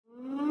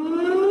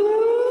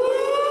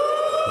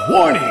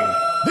Warning!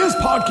 This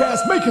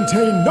podcast may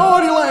contain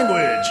naughty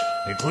language,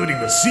 including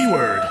the C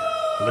word.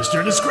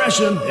 Listener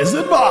discretion is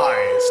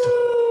advised.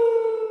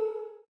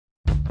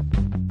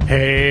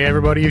 Hey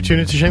everybody, you're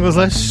tuned into Shingler's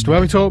List, where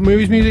we talk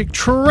movies, music,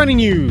 trending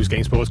news,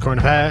 game sports,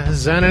 current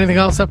affairs, and anything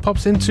else that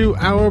pops into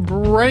our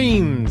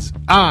brains.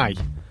 I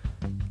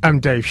am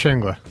Dave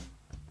Shingler.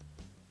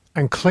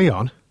 And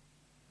Cleon.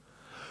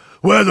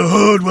 Where the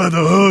hood, where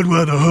the hood,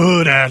 where the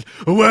hood at?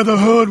 Where the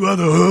hood, where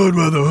the hood,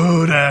 where the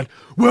hood at?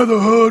 Where the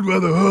hood, where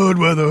the hood,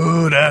 where the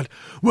hood at?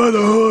 Where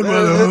the hood,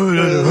 where the hood,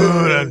 where the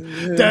hood at?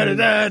 Da da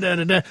da da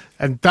da da.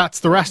 And that's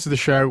the rest of the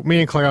show.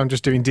 Me and Cleon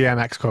just doing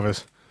DMX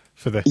covers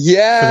for the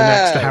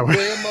next hour.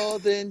 We're more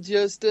than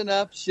just an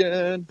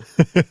option.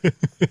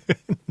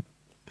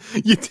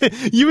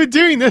 You were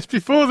doing this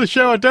before the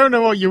show. I don't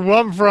know what you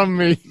want from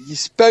me. You're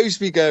supposed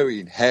to be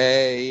going,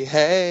 hey,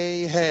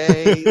 hey,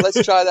 hey.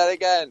 Let's try that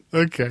again.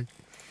 Okay.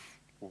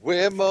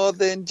 We're more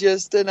than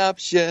just an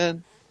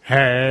option.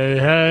 Hey,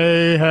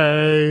 hey,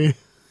 hey.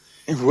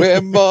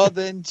 We're more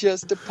than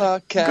just a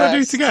podcast. Go do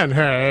it again.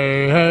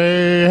 Hey,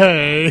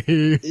 hey,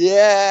 hey.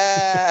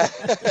 Yeah.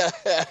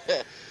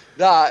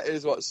 That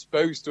is what's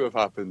supposed to have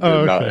happened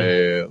in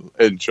that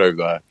intro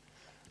there.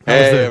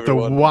 That was the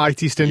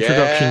whitest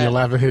introduction you'll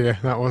ever hear.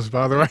 That was,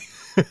 by the way.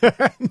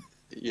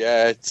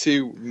 Yeah,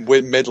 two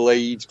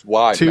middle-aged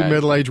white men. Two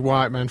middle-aged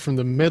white men from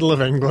the middle of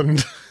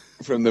England.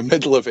 From the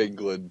middle of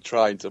England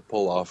trying to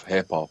pull off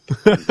hip-hop.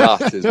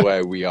 That is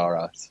where we are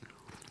at.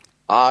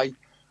 I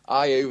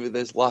over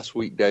this last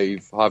week,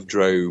 Dave, have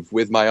drove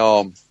with my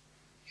arm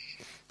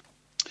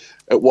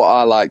at what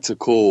I like to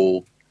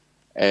call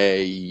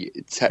a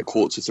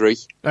quarter to three.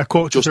 A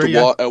quarter to three,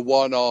 a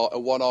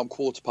one-arm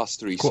quarter past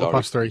three, Quarter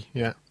past three,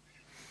 yeah.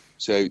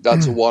 So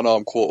that's a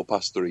one-arm quarter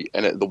past three.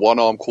 And at the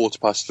one-arm quarter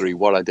past three,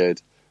 what I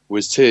did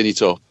was turn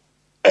it up.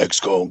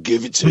 X gon'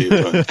 give it to you,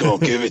 bro. Gon'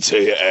 give it to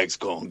you, X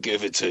gon'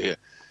 give it to you.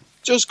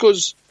 Just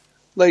because,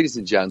 ladies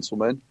and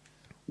gentlemen,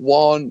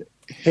 one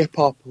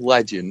hip-hop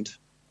legend,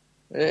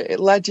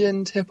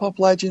 hip-hop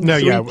legend,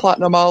 three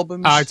platinum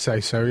albums. I'd say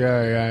so,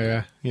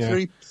 yeah.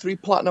 Three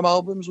platinum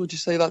albums, would you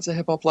say that's a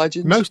hip-hop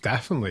legend? Most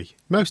definitely.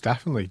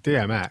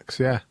 DMX,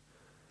 yeah.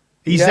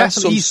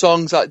 Some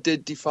songs that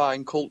did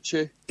define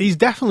culture. He's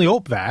definitely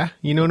up there,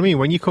 you know what I mean?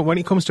 When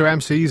it comes to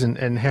MCs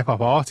and hip-hop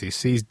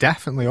artists, he's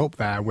definitely up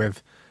there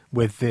with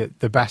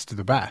the best of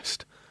the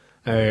best.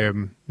 I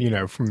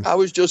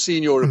was just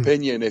seeing your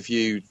opinion if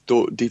you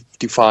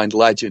defined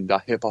legend, a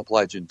hip-hop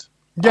legend.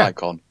 Yeah,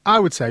 icon. I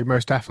would say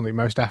most definitely.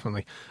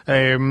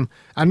 I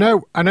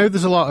know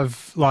there's a lot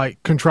of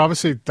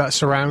controversy that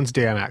surrounds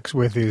DMX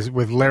with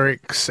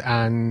lyrics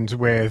and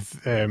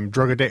with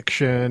drug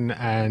addiction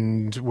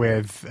and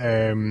with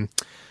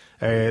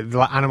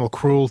animal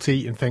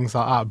cruelty and things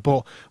like that.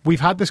 But we've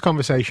had this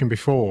conversation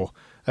before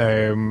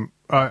on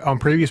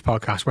previous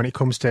podcasts when it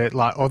comes to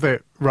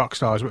other rock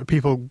stars,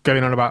 people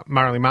going on about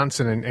Marilyn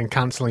Manson and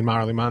cancelling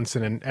Marilyn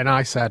Manson, and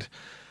I said,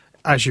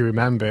 as you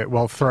remember,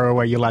 well, throw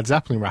away your Led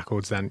Zeppelin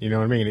records then, you know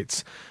what I mean?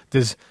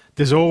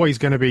 There's always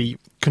going to be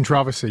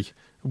controversy,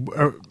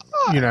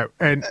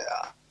 and...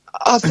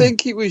 I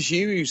think it was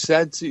you who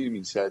said to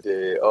me,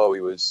 he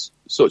was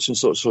such and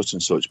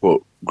such,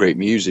 but great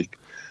music.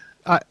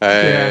 I've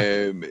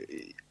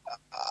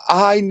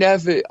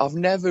never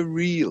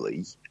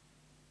really,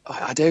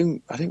 I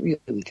don't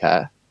really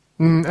care.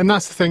 And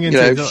that's the thing,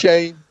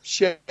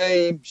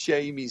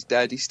 shame he's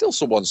dead. He's still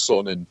someone's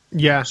son and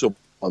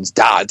someone's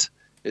dad.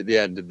 At the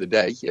end of the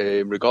day,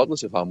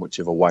 regardless of how much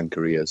of a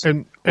wanker he is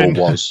or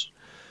was.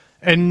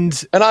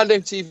 And I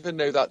don't even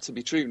know that to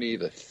be true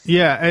neither.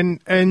 Yeah,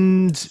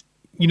 and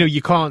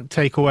you can't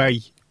take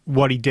away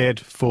what he did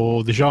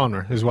for the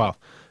genre as well.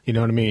 You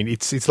know what I mean?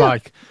 It's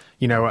like,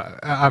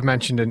 I've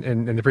mentioned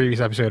in the previous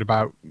episode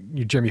about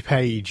Jimmy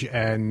Page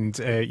and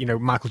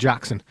Michael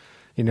Jackson.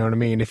 You know what I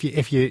mean?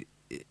 If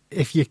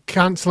you're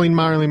cancelling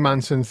Marilyn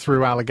Manson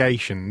through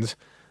allegations,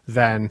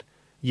 then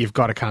you've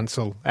got to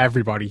cancel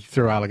everybody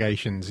through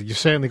allegations. You've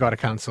certainly got to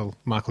cancel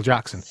Michael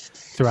Jackson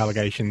through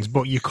allegations,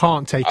 but you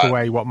can't take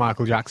away what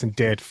Michael Jackson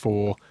did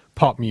for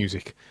pop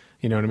music.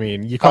 You know what I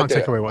mean? You can't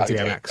take away what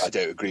DMX. I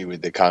don't agree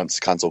with the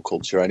cancel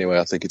culture anyway.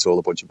 I think it's all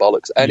a bunch of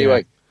bollocks.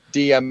 Anyway,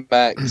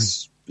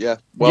 DMX,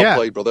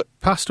 played, brother.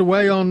 Passed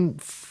away on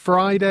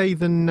Friday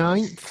the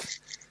 9th.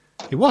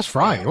 It was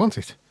Friday,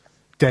 wasn't it?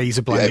 Days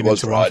are blending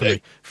into one for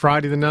me.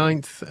 Friday the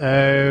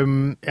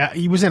 9th.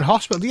 He was in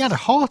hospital. He had a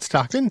heart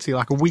attack, didn't he?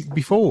 Like a week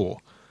before,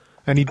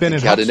 and he'd been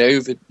in hospital.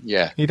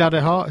 He'd had a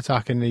heart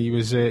attack, and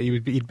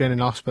he'd been in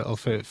hospital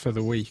for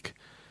the week.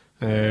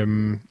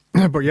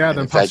 But yeah,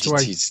 then passed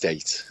away.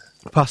 State.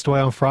 Passed away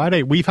on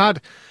Friday. We've had.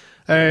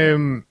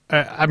 I'm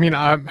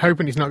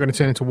hoping it's not going to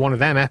turn into one of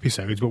them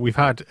episodes, but we've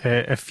had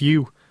a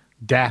few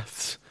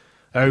deaths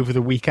over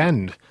the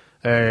weekend.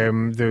 There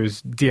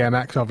was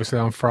DMX, obviously,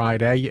 on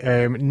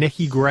Friday.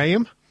 Nicky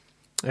Graham.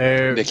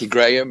 Big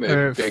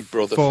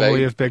Brother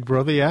formerly fame. of Big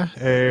Brother, yeah.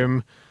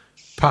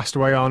 Passed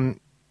away on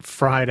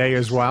Friday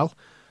as well.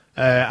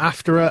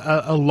 After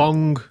a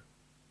long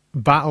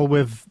battle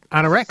with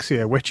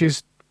anorexia, which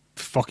is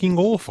fucking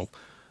awful.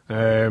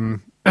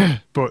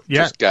 But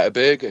yeah, Just get a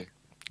burger.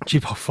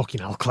 gee, oh,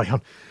 fucking hell,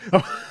 Cleon.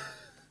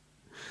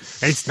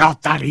 It's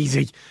not that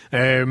easy.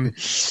 I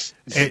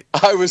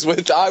was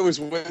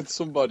with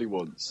somebody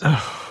once,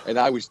 and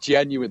I was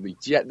genuinely.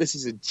 This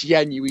is a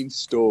genuine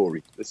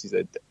story. This is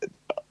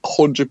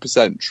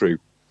 100% true.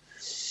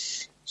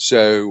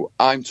 So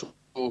I'm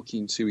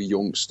talking to a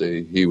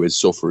youngster who was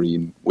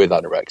suffering with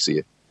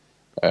anorexia,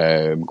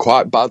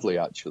 quite badly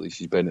actually.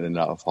 She's been in and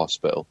out of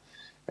hospital,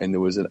 and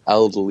there was an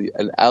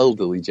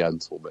elderly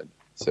gentleman.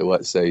 So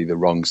let's say the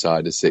wrong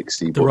side of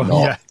 60, but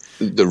not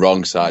the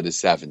wrong side of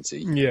 70.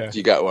 Yeah. Do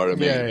you get what I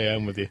mean? Yeah,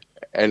 I'm with you.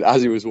 And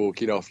as he was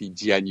walking off, he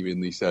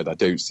genuinely said, "I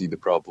don't see the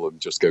problem.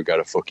 Just go get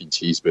a fucking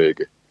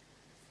cheeseburger."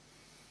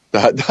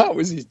 That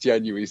was his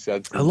genuine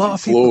sentiment. A lot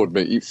of floored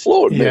me. He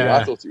floored me. Yeah.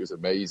 I thought it was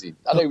amazing.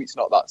 I know it's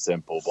not that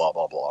simple, blah,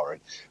 blah, blah. And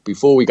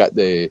before we get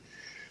the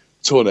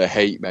ton of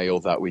hate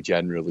mail that we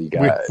generally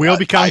get, we'll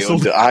be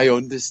cancelled. I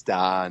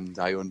understand.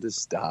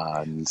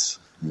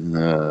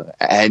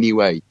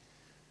 Anyway.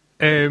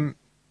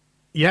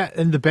 Yeah,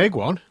 and the big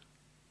one,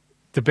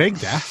 the big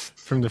death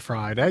from the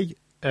Friday,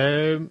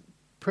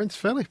 Prince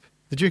Philip,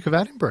 the Duke of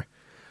Edinburgh,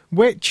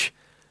 which,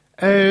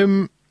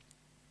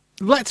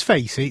 let's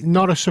face it,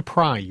 not a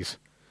surprise.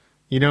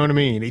 You know what I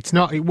mean? It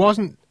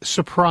wasn't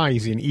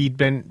surprising. He'd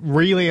been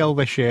really ill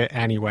this year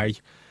anyway.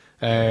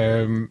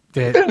 Been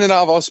in and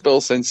out of hospital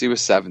since he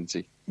was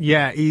 70.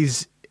 Yeah,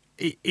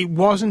 it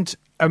wasn't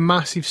a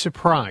massive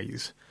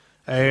surprise.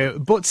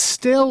 But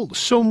still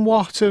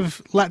somewhat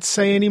of, let's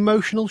say, an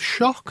emotional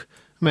shock,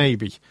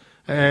 maybe.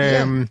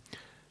 You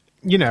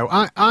know,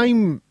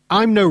 I'm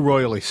no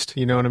royalist,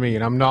 you know what I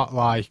mean? I'm not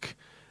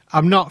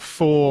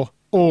for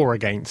or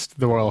against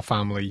the royal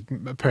family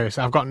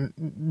person. I've got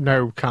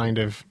no kind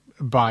of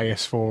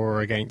bias for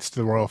or against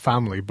the royal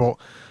family, but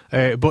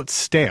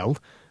still,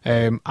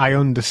 I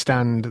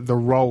understand the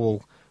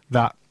role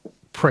that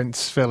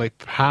Prince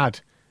Philip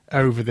had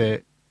over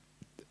the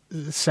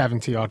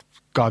 70-odd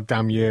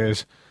goddamn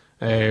years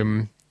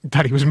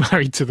that he was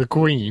married to the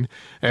Queen,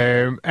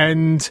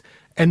 and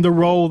the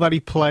role that he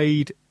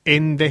played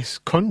in this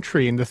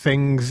country, and the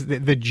things,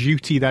 the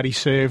duty that he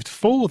served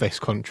for this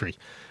country,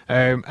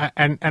 and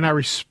I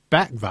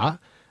respect that.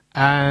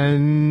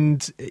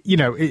 And you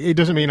know, it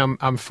doesn't mean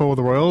I'm for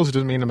the royals. It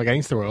doesn't mean I'm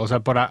against the royals.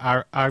 But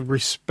I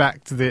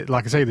respect the,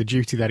 like I say, the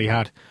duty that he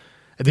had,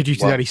 the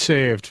duty that he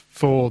served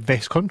for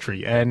this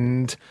country.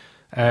 And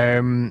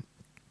well,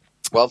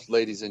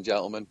 ladies and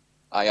gentlemen,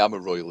 I am a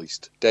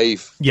royalist.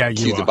 Dave,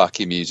 cue the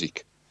backing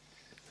music.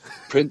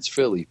 Prince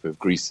Philip of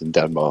Greece and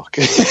Denmark.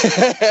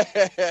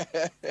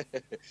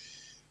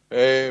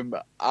 I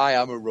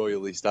am a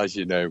royalist, as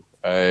you know.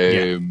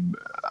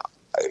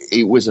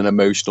 It was an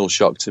emotional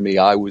shock to me.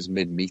 I was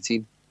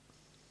mid-meeting,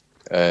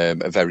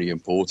 a very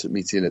important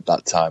meeting at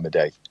that time of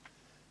day.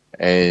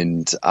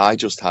 And I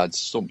just had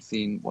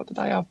something, what did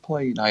I have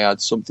playing? I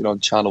had something on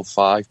Channel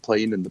 5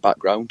 playing in the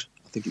background.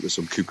 I think it was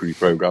some cookery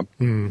programme.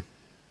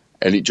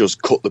 And it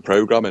just cut the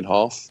programme in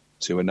half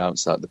to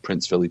announce that the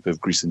Prince Philip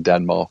of Greece and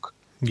Denmark,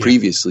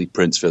 previously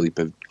Prince Philip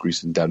of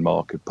Greece and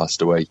Denmark, had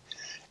passed away,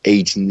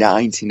 aged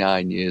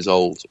 99 years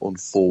old.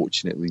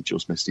 Unfortunately,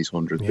 just missed his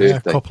 100th birthday. Yeah,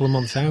 a couple of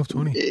months out,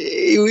 wasn't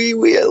he?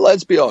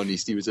 Let's be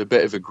honest, he was a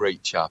bit of a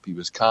great chap. He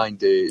was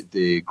kind of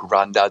the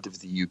granddad of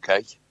the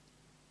UK.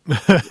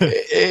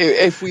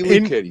 If we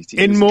look at it,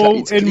 in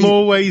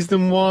more ways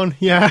than one,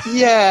 yeah.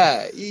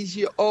 Yeah, he's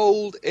your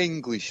old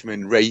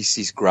Englishman,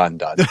 racist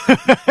granddad.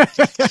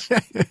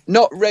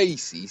 Not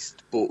racist,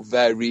 but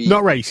very...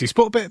 Not racist,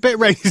 but a bit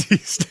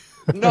racist.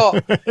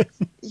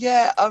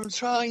 Yeah, I'm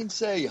trying to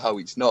say how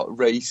it's not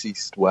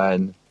racist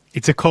when...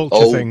 It's a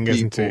culture thing,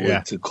 isn't it? Yeah.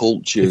 It's a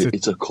culture.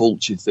 It's a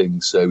culture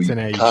thing. So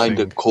he kind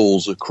of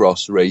calls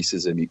across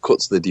racism. He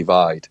cuts the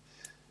divide.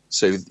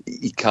 So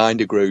he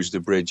kind of grows the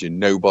bridge, and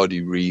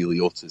nobody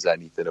really utters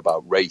anything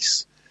about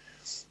race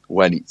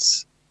when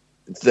it's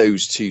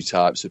those two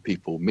types of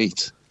people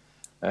meet.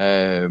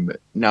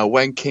 Now,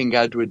 when King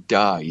Edward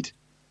died,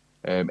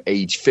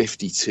 age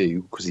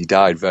 52, because he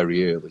died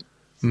very early,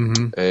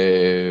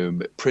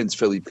 Prince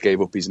Philip gave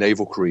up his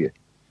naval career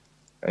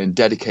and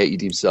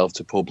dedicated himself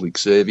to public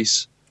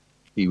service.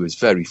 He was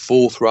very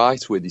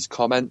forthright with his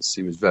comments.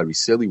 He was very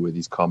silly with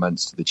his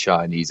comments to the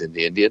Chinese and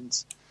the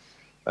Indians.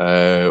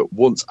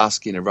 Once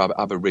asking a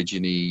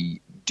Aborigine,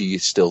 "Do you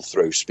still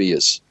throw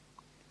spears?"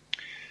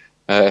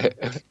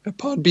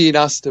 Upon being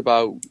asked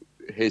about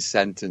his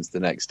sentence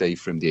the next day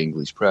from the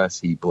English press,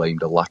 he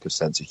blamed a lack of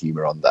sense of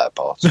humour on their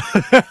part.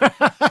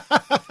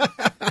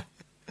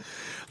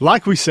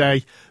 Like we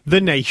say,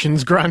 the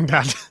nation's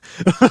granddad.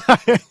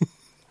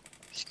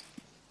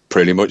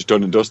 Pretty much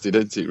done and dusted,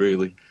 isn't it,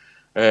 really?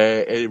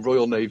 A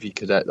Royal Navy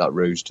cadet that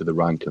rose to the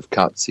rank of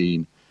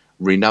captain,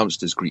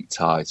 renounced his Greek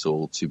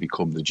title to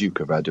become the Duke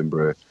of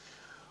Edinburgh,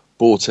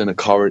 bought in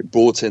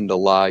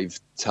live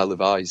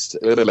television.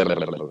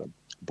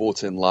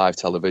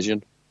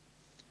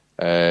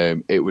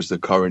 It was the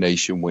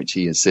coronation which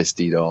he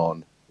insisted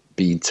on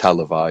being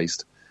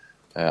televised,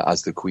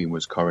 as the Queen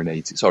was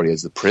coronated. Sorry,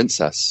 as the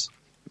Princess.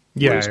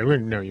 Yeah, I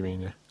wouldn't know what you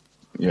mean.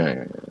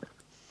 Yeah.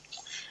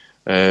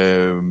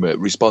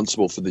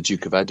 responsible for the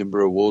Duke of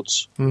Edinburgh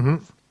Awards, in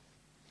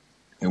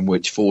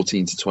which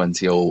 14 to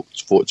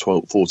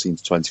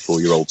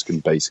 24-year-olds can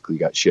basically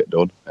get shit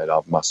done and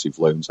have massive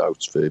loans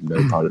out for no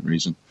apparent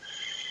reason.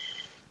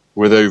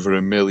 With over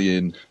 1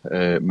 million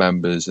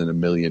members and 1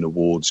 million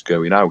awards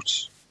going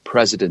out.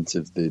 President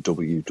of the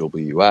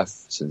WWF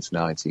since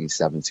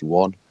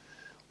 1971,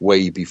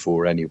 way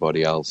before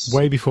anybody else.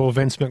 Way before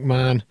Vince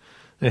McMahon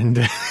and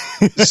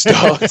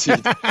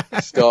started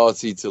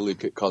to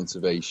look at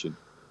conservation.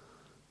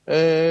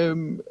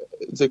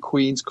 The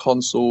Queen's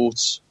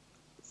consort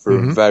for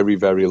a very,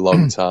 very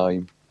long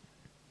time,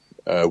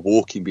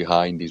 walking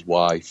behind his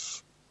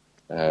wife,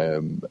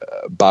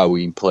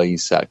 bowing, playing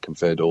second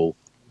fiddle,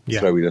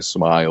 throwing a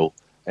smile,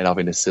 and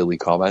having a silly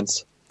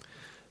comment.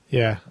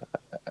 Yeah.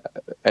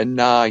 A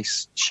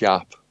nice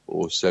chap,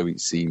 or so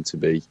it seemed to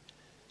be.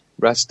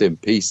 Rest in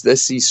peace.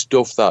 This is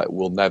stuff that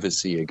we'll never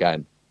see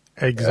again.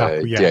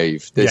 Exactly,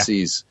 Dave. This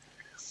is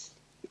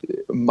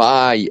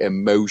my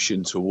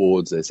emotion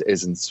towards this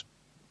isn't.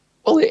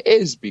 Well, it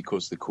is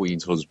because the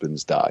Queen's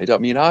husband's died. I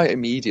mean, I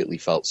immediately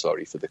felt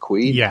sorry for the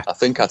Queen. Yeah. I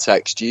think I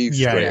texted you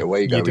straight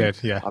away. Going, you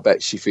did, yeah. I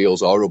bet she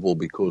feels horrible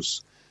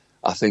because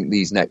I think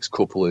these next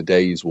couple of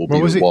days will be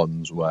the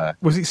ones where.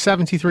 Was it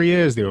 73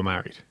 years they were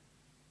married?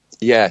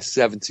 Yeah,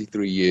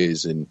 73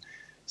 years, and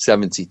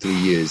 73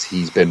 years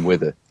he's been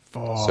with her.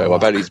 Oh. So I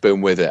bet he's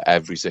been with her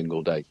every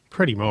single day.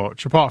 Pretty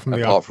much, apart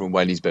from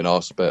when he's been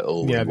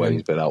hospital, and when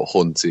he's been out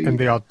hunting. And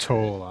the odd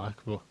tour,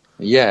 like. But...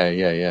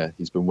 Yeah.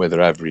 He's been with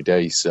her every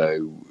day,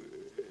 so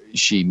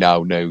she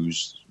now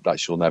knows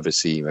that she'll never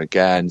see him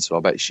again, so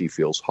I bet she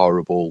feels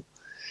horrible.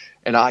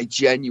 And I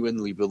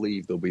genuinely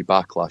believe there'll be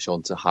backlash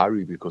onto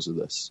Harry because of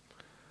this.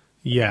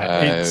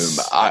 Yeah,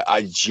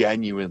 I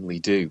genuinely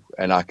do,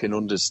 and I can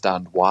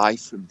understand why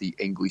from the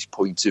English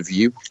point of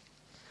view.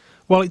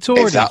 Well, it's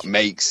already, if that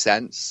makes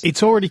sense.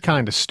 It's already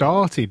kind of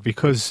started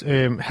because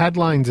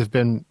headlines have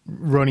been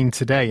running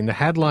today, and the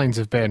headlines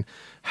have been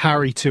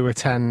Harry to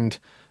attend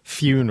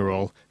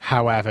funeral,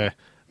 however,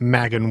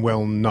 Meghan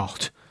will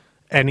not,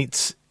 and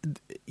it's.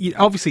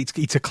 Obviously,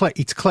 it's a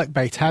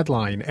clickbait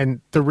headline,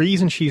 and the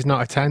reason she's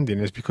not attending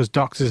is because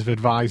doctors have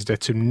advised her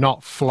to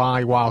not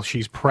fly while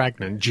she's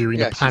pregnant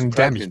during a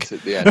pandemic. She's pregnant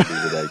at the end of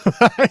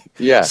the day.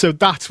 Yeah, so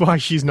that's why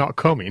she's not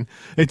coming.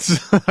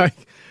 It's like,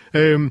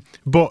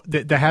 but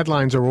the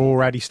headlines are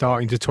already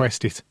starting to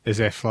twist it as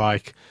if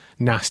like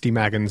nasty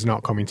Meghan's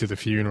not coming to the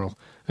funeral.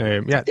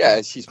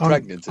 She's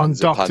pregnant. And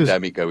there's a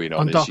pandemic going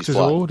on. On doctor's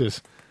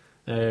orders.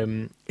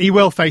 He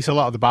will face a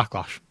lot of the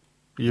backlash.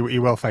 He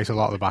will face a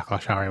lot of the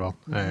backlash, Harry will.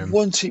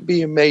 Wouldn't it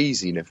be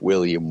amazing if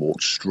William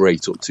walked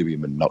straight up to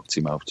him and knocked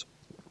him out?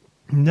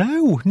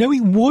 No,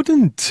 he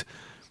wouldn't.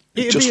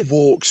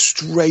 Walked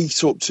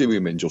straight up to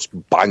him and just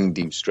banged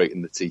him straight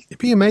in the teeth. It'd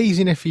be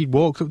amazing if he'd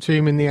walked up to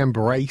him and they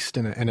embraced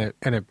and a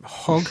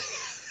hug.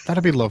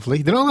 That'd be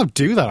lovely. They don't have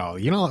to do that, all.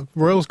 You know,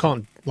 royals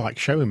can't like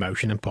show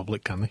emotion in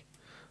public, can they?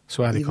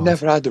 Swear they can't. You've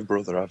never had a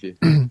brother, have you?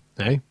 No.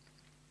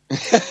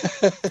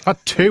 I've had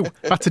two.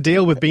 I've had to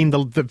deal with being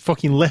the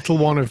fucking little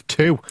one of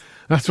two.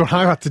 That's what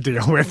I had to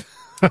deal with.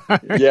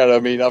 Yeah,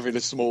 I mean, having a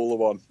smaller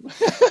one.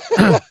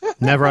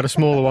 Never had a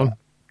smaller one.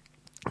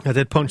 I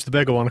did punch the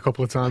bigger one a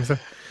couple of times, though.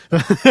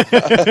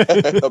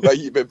 I bet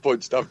you've been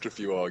punched after a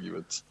few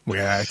arguments.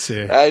 Yeah, it's...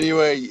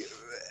 Anyway,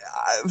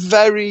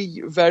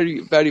 very,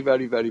 very, very,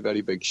 very, very,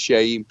 very big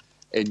shame.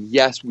 And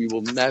yes, we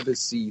will never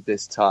see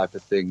this type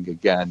of thing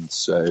again,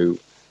 so...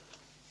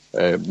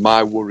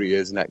 my worry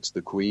is next to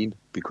the Queen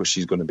because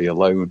she's going to be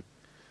alone.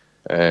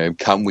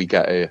 Can we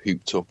get her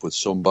hooked up with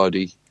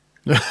somebody?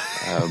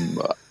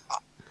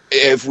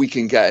 If we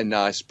can get a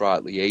nice,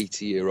 sprightly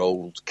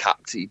 80-year-old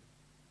captain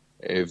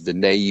of the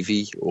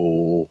Navy,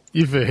 or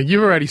you've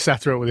already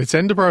set her up with a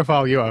Tinder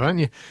profile, you have, haven't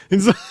you?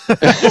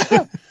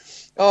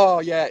 Oh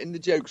yeah, and the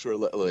jokes were a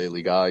little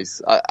early,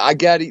 guys. I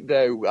get it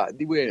though;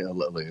 they weren't a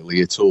little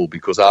early at all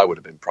because I would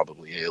have been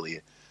probably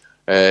earlier.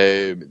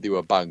 They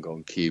were bang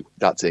on cue.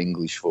 That's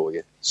English for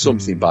you.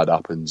 Something bad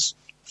happens.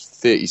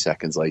 30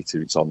 seconds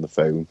later, it's on the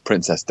phone.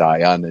 Princess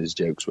Diana's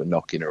jokes were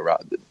knocking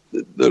around.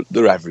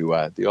 They're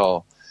everywhere. They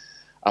are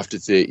after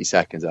 30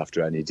 seconds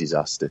after any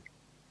disaster.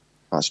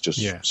 That's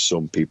just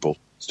some people.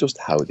 It's just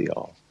how they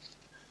are.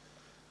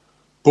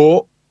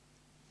 But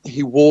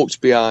he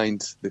walked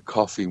behind the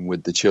coffin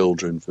with the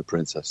children for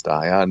Princess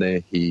Diana.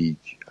 He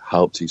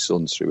helped his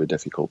sons through a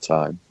difficult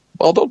time.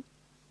 Well done.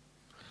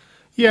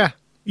 Yeah,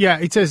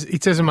 it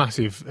is a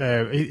massive.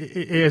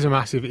 It is a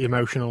massive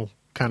emotional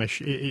kind of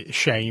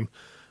shame.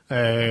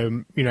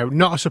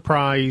 Not a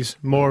surprise,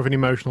 more of an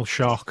emotional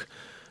shock.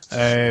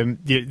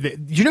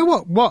 You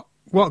know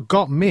what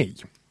got me?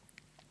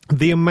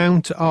 The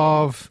amount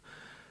of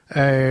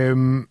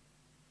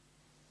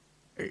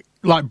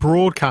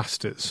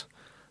broadcasters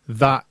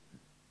that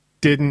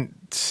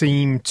didn't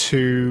seem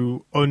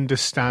to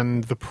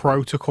understand the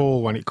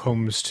protocol when it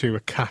comes to a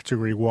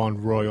Category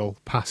 1 royal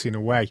passing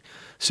away.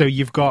 So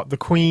you've got the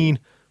Queen,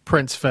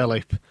 Prince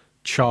Philip,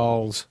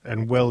 Charles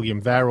and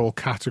William. They're all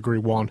Category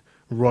 1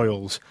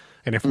 royals.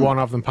 And if one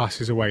of them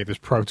passes away, there's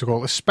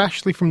protocol,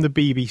 especially from the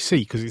BBC,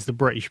 because it's the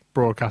British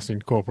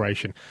Broadcasting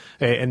Corporation.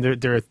 And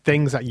there are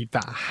things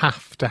that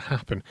have to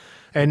happen.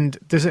 And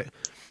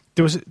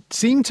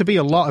seemed to be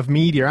a lot of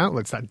media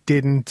outlets that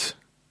didn't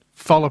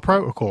follow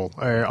protocol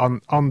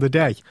on the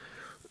day,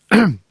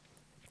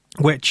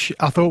 which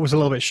I thought was a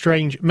little bit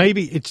strange.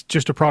 Maybe it's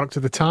just a product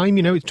of the time,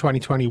 it's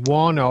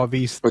 2021 or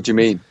these... What do you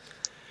mean?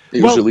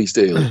 It was released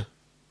early.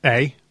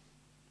 Eh?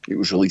 It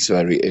was released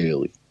very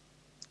early.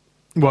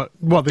 What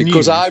the because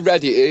news? I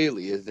read it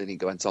earlier than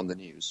it went on the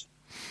news.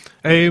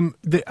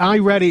 I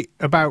read it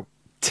about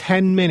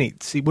 10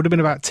 minutes. It would have been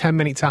about 10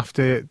 minutes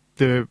after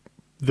the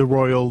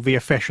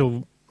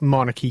official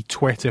monarchy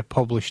Twitter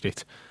published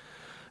it.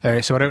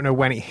 So I don't know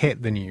when it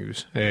hit the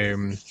news.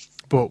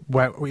 But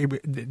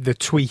the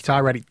tweet, I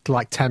read it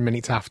like 10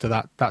 minutes after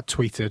that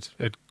tweet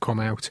had come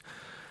out.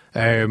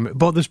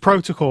 But there's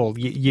protocol.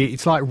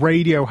 It's like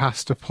radio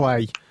has to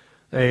play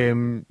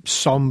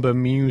somber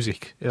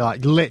music.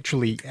 Like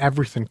literally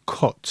everything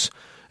cuts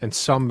and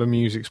somber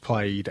music's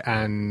played.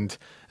 And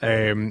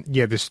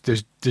there's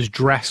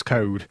dress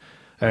code.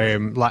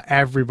 Like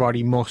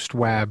everybody must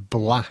wear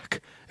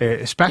black,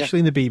 especially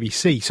in the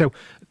BBC. So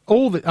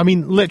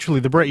literally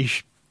the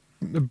British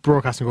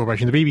Broadcasting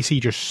Corporation, the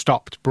BBC just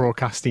stopped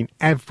broadcasting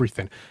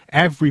everything.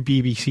 Every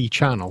BBC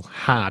channel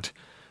had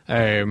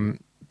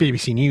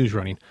BBC News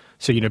running.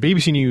 So,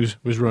 BBC News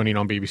was running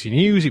on BBC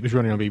News, it was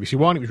running on BBC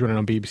One, it was running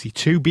on BBC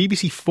Two.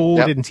 BBC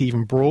Four didn't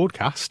even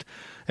broadcast.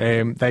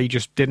 They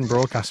just didn't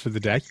broadcast for the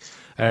day.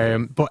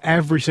 But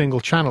every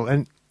single channel,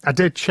 and I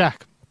did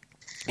check,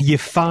 your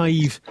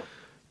 5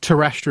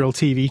 terrestrial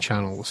TV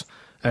channels,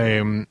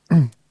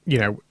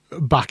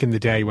 back in the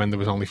day when there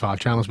was only 5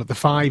 channels, but the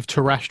 5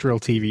 terrestrial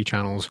TV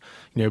channels,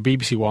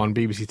 BBC One,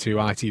 BBC Two,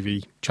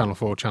 ITV, Channel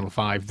 4, Channel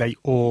 5, they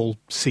all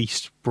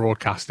ceased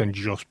broadcast and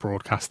just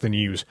broadcast the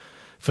news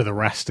for the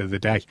rest of the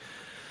day.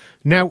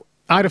 Now,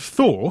 I'd have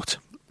thought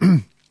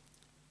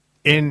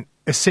in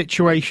a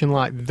situation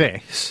like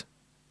this,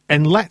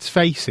 and let's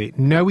face it,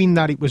 knowing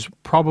that it was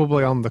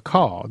probably on the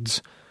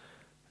cards,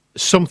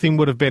 something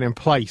would have been in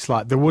place.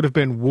 Like there would have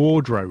been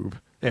wardrobe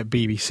at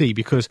BBC,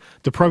 because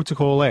the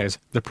protocol is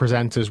the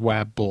presenters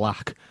wear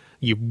black.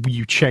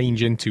 You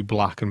change into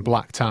black and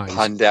black ties.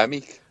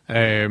 Pandemic.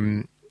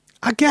 I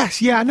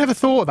guess, I never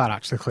thought of that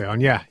actually,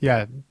 Cleon. Yeah.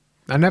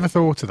 I never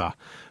thought of that.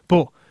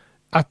 But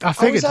I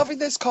figured... I was having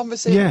this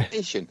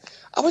conversation.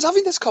 I was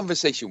having this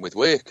conversation with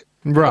work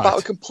about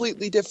a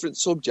completely different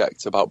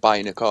subject about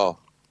buying a car.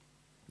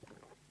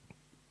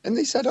 And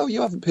they said,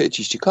 you haven't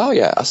purchased your car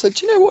yet. I said,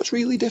 do you know what's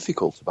really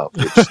difficult about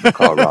purchasing a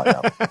car right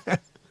now?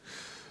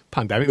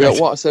 Pandemic.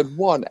 What I said,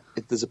 1,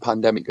 if there's a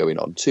pandemic going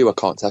on. 2, I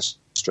can't test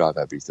drive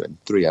everything.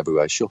 3,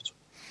 everywhere's shut.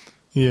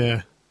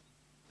 Yeah.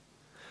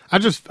 I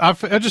just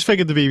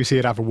figured the BBC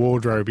would have a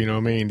wardrobe, you know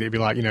what I mean? It'd be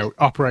like,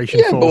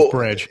 Operation Forth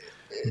Bridge.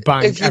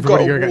 Bang, if you've got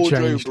a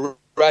wardrobe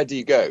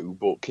ready to go,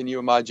 but can you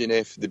imagine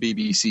if the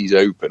BBC's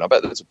open? I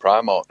bet there's a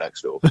Primark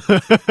next door.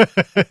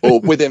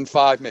 Or within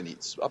 5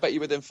 minutes. I bet you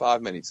within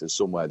 5 minutes there's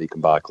somewhere they can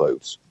buy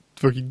clothes.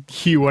 Fucking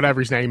Hugh, whatever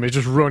his name is,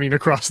 just running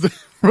across the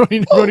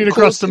running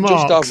across the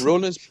marks. Just have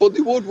runners, but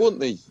they would,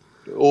 wouldn't they?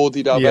 Or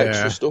they'd have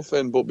extra stuff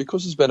in. But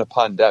because there's been a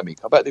pandemic,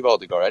 I bet they've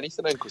hardly got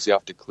anything in because they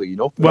have to clean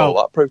up and all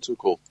that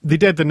protocol. They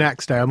did the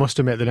next day. I must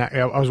admit,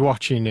 I was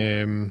watching.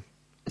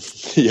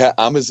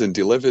 Amazon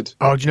delivered.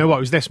 Oh, do you know what? It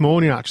was this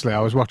morning, actually.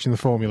 I was watching the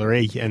Formula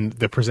E, and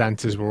the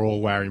presenters were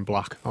all wearing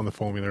black on the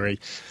Formula E.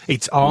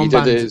 It's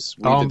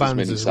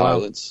armbands as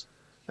silence.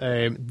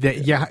 well.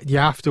 You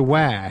have to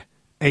wear...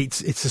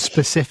 It's a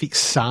specific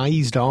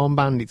sized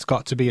armband. It's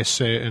got to be a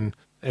certain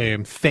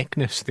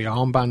thickness, the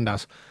armband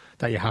has,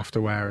 that you have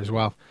to wear as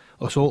well.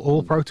 It's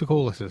all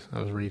protocol, this is,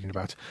 I was reading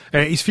about.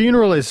 His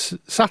funeral is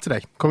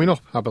Saturday, coming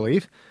up, I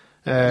believe.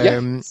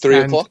 3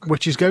 o'clock.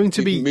 Which is going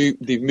to be...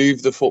 They've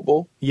moved the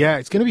football. Yeah,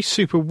 it's going to be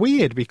super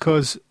weird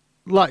because,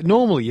 like,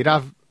 normally you'd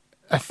have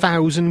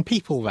 1,000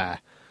 people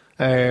there.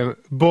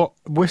 But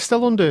we're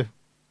still under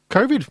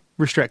COVID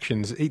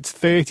restrictions. It's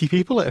 30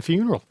 people at a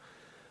funeral.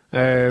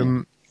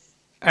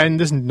 And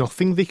there's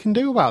nothing they can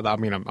do about that. I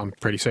mean, I'm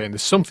pretty certain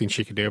there's something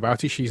she can do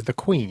about it. She's the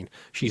queen.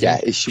 She's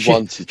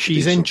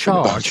in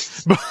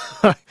charge.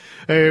 But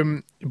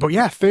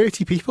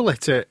 30 people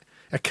at a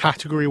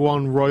Category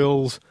 1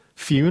 Royals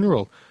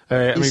funeral.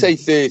 Say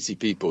 30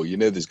 people,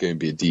 there's going to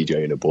be a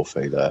DJ and a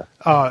buffet there.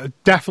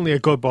 Definitely a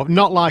good buffet.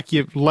 Not like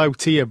your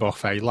low-tier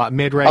buffet, like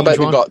mid-range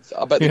one.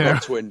 I bet they've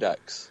got twin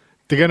decks.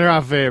 They're going to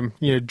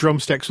have,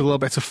 drumsticks with a little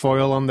bit of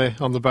foil on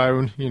the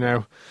bone,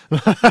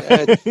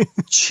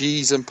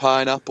 Cheese and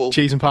pineapple.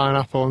 Cheese and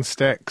pineapple and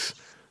sticks.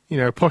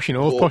 Pushing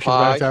the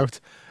boat out.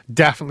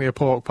 Definitely a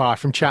pork pie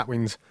from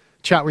Chatwin's.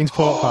 Chatwin's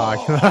pork pie.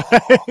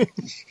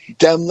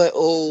 Them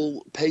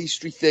little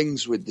pastry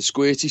things with the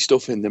squirty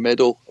stuff in the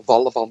middle.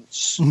 Vol au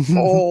vents.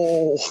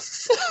 Oh.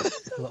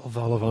 A little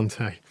vol au vent.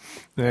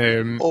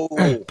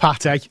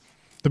 Pate.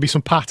 There'll be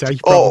some pate, probably.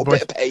 Oh,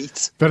 bit of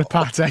pate. Bit of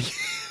pate.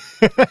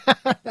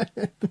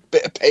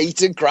 Bit of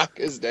pate and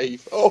crackers,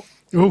 Dave. Oh.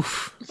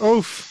 Oof.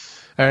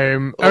 I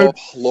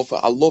love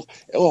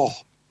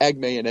it. egg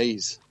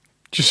mayonnaise.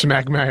 Just some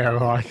egg mayo,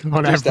 like,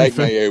 on Just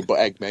everything.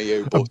 egg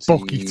mayo, A bucket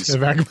butties.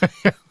 of egg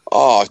mayo.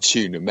 Oh,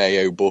 tuna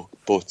mayo,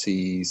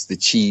 butties, the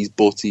cheese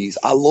butties.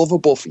 I love a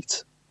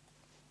buffet.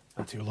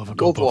 I do love a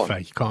good Good one.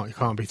 buffet. You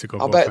can't beat a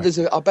good I buffet.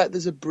 bet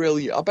there's a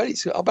brilliant. I bet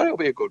it'll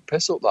be a good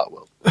piss up, that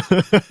will.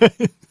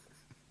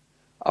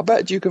 I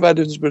bet Duke of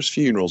Edinburgh's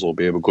funerals will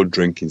be a good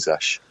drinking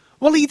sesh.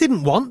 Well, he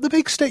didn't want the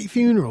big state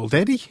funeral,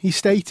 did he? He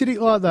stated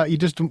it like that.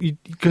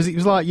 Because it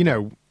was like,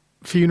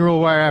 funeral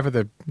wherever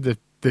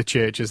the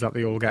churches that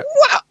they all get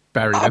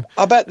buried in.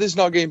 I bet there's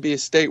not going to be a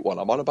state one.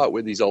 I'm on about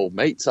with these old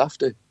mates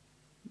after.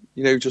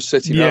 Just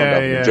sitting down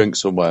having a drink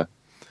somewhere.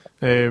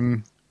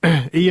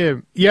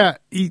 He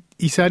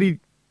said he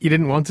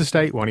didn't want a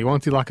state one. He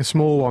wanted like a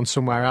small one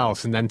somewhere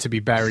else, and then to be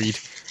buried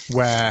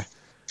where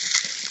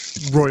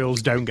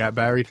royals don't get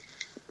buried.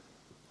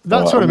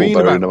 That's what I mean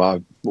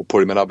about. We'll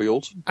put him in Abbey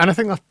Old. And I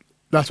think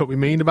that's what we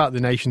mean about the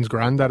nation's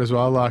granddad as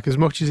well. Like, as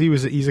much as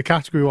he's a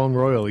Category 1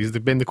 royal, he's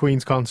been the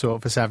Queen's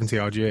consort for 70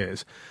 odd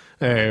years.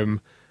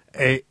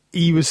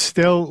 He was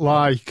still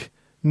like,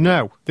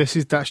 no,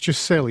 that's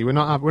just silly. We're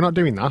not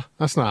doing that.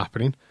 That's not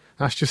happening.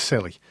 That's just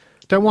silly.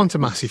 Don't want a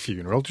massive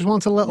funeral. Just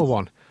want a little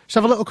one. Just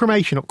have a little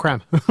cremation up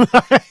Crem. Put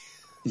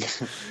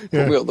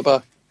me up the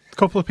back. A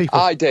couple of people.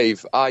 I,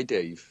 Dave,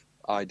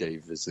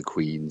 as the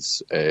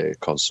Queen's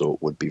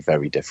consort would be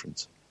very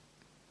different.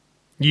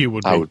 You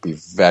would be. I would be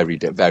very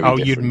different. Oh,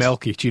 you'd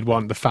milk it. You'd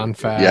want the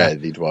fanfare. Yeah,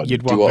 you'd want the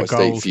a state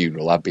gold.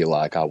 funeral. I'd be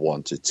like, I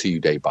want a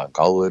 2-day bank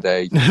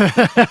holiday.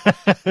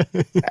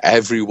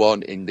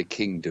 Everyone in the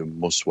kingdom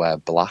must wear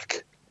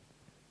black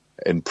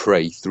and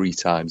pray 3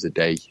 times a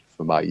day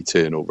for my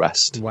eternal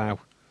rest. Wow.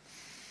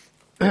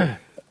 I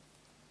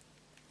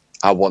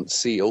want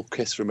Seal,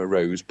 Kiss from a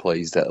Rose,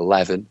 plays at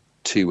 11,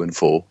 2 and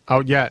 4.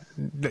 Oh, yeah.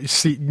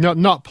 See,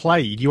 not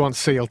played. You want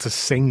Seal to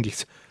sing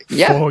it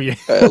Yeah, for you.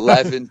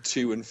 11,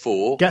 2 and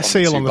 4. Get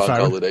Seal on the phone.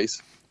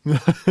 Holidays.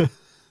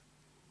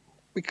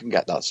 We can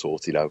get that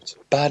sorted out.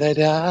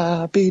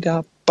 Ba-da-da,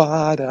 be-da,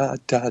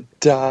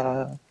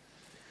 ba-da-da-da.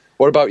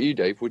 What about you,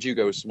 Dave? Would you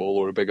go a small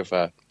or a big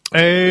affair?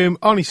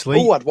 Honestly,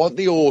 I'd want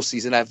the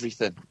horses and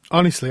everything.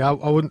 Honestly, I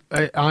wouldn't.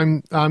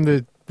 I'm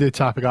the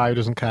type of guy who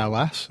doesn't care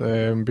less,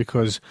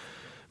 because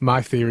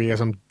my theory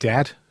is I'm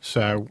dead,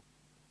 so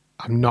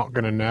I'm not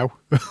gonna know.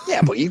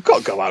 Yeah, but you've got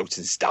to go out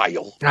in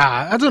style.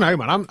 I don't know,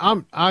 man.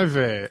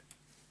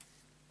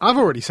 I've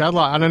already said,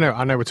 like, I don't know.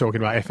 I know we're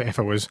talking about if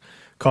I was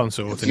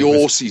consort The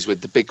horses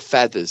with the big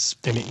feathers.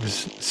 and it was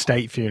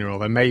state funeral,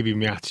 then maybe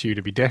my attitude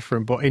would be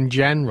different. But in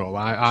general,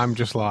 I'm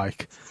just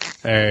like,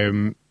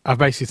 I've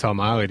basically told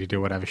my lady to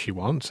do whatever she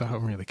wants. I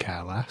don't really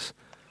care less.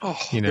 Oh,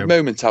 the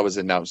moment I was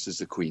announced as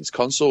the Queen's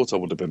consort, I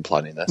would have been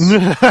planning this.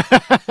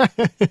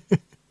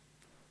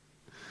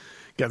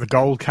 Get the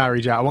gold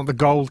carriage out. I want the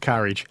gold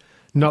carriage.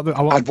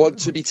 I'd want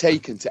to be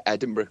taken to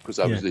Edinburgh because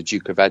I was the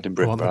Duke of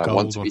Edinburgh. I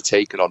want to be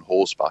taken on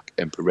horseback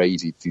and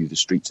paraded through the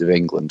streets of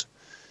England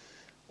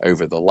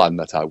over the land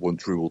that I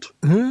once ruled.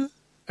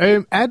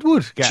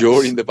 Edward gets,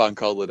 during the bank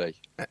holiday.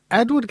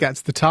 Edward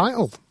gets the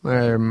title.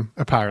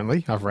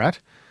 Apparently, I've read.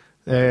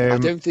 I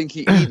don't think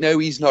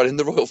he's not in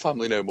the royal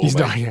family no more. He's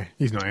not in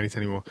it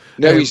anymore.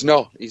 No, he's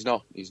not. He's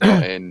not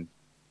in.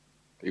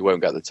 He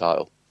won't get the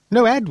title.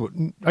 No, Edward.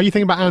 Are you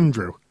thinking about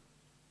Andrew?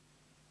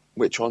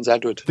 Which one's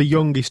Edward? The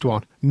youngest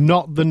one,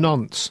 not the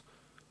nonce.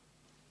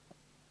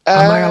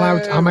 Am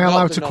I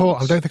allowed to call?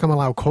 I don't think I'm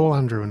allowed to call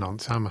Andrew a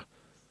nonce, am I?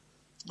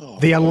 Oh,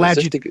 the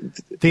alleged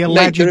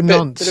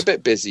nonce. They're a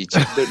bit busy.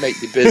 They're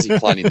busy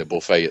planning the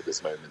buffet at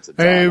this moment in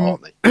time,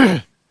 aren't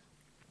they?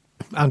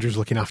 Andrew's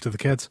looking after the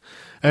kids.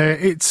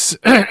 Edward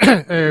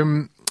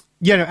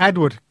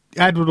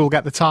will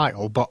get the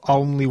title, but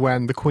only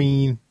when the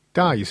Queen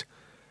dies.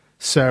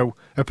 So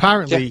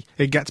apparently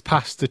it gets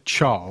passed to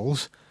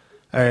Charles.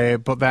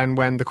 But then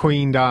when the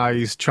Queen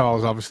dies,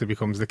 Charles obviously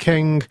becomes the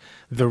king.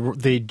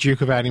 The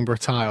Duke of Edinburgh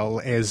title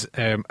is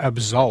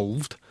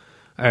absolved,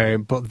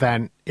 but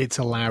then it's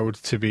allowed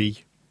to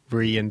be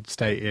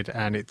reinstated,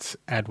 and it's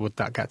Edward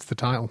that gets the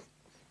title.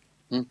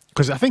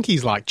 Because I think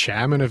he's like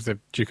chairman of the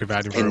Duke of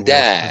Edinburgh.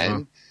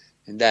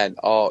 And then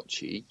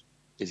Archie,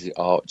 is it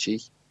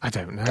Archie? I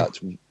don't know.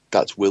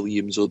 That's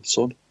William's other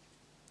son.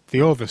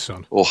 The other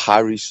son? Or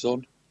Harry's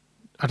son?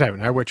 I don't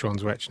know which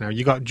one's which now.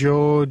 You got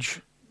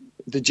George...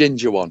 The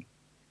ginger one.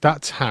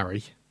 That's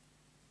Harry.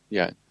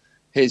 Yeah.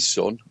 His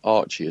son,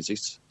 Archie, is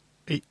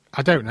it?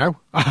 I don't know.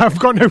 I've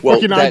got no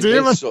fucking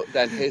idea, man.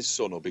 Then his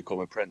son will become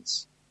a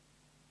prince.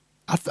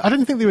 I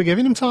didn't think they were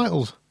giving him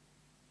titles.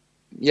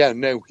 Yeah,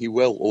 no, he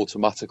will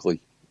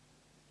automatically.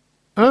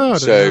 Oh, I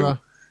don't know.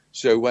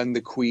 So when the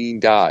Queen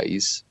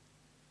dies,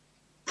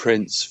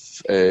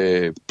 Prince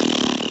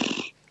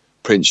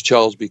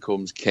Charles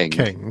becomes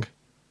king.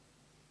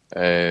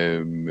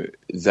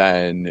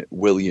 Then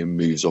William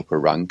moves up a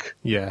rank.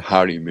 Yeah.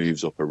 Harry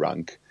moves up a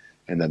rank,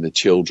 and then the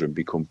children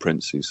become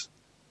princes.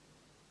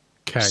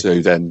 Okay.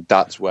 So then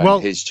that's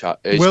when his child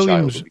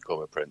will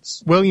become a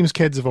prince. William's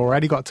kids have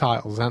already got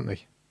titles, haven't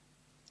they?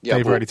 Yeah,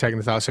 they've already taken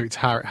the title, so it's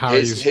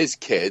Harry's. His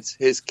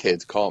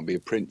kids can't be a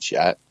prince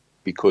yet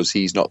because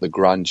he's not the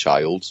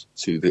grandchild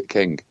to the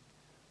king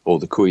or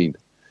the queen.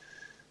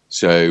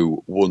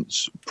 So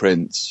once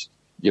Prince,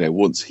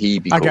 once he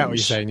becomes... I get what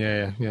you're saying,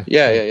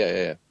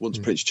 yeah. Once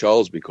Prince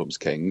Charles becomes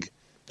king,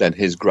 then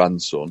his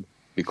grandson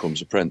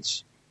becomes a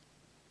prince.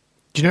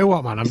 Do you know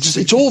what, man?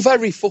 It's all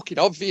very fucking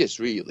obvious,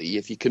 really,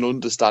 if you can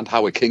understand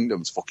how a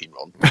kingdom's fucking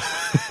run.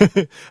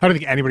 I don't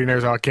think anybody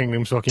knows how a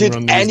kingdom's fucking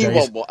run these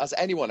days. Has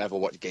anyone ever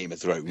watched Game of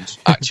Thrones?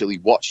 Actually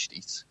watched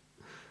it?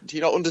 Do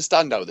you not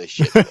understand how this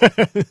shit?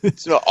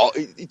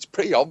 It's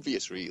pretty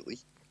obvious, really.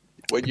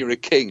 When you're a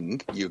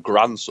king, your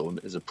grandson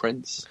is a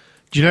prince.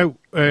 Do you know?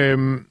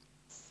 And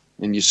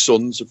your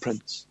son's a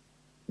prince.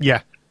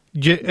 Yeah.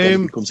 Then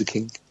he becomes a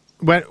king.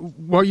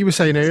 What you were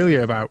saying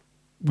earlier about,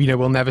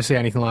 we'll never see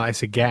anything like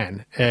this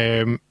again.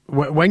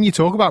 When you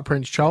talk about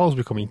Prince Charles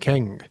becoming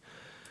king,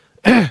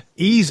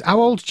 how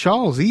old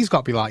Charles? He's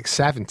got to be like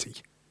 70.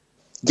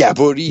 Yeah,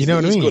 but he's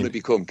going to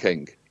become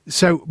king.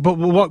 So, but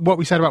what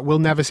we said about we'll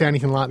never see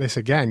anything like this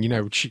again,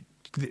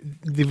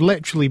 they've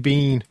literally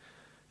been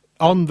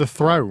on the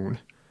throne,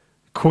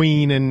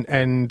 Queen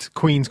and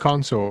Queen's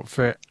consort,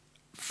 for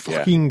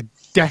fucking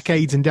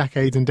decades and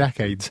decades and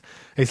decades.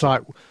 It's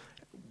like,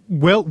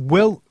 we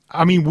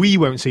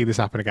won't see this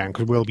happen again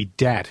because we'll be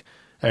dead.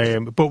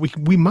 But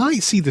we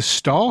might see the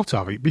start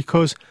of it,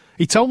 because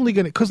it's only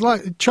going to... Because,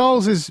 like,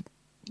 Charles is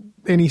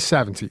in his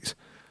 70s.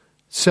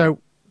 So,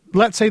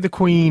 let's say the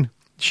Queen,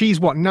 she's,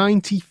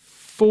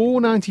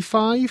 94,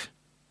 95?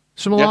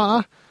 Something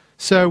like that.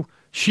 So,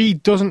 she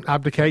doesn't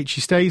abdicate. She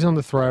stays on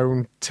the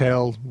throne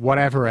till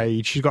whatever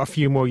age. She's got a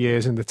few more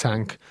years in the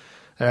tank.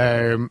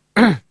 And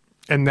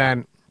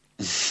then,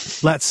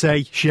 let's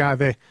say she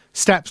either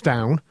steps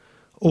down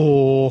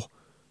or...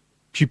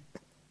 she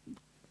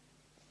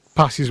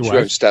passes away. She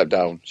won't step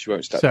down.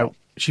 So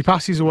she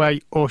passes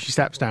away or she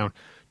steps down.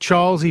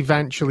 Charles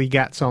eventually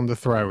gets on the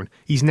throne.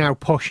 He's now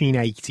pushing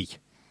 80.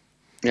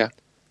 Yeah.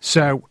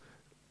 So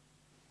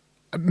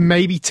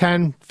maybe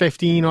 10,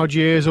 15 odd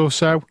years or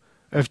so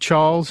of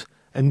Charles,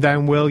 and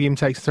then William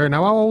takes the throne.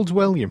 Now, how old's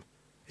William?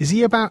 Is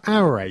he about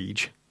our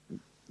age?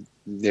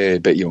 Yeah, a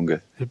bit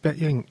younger. A bit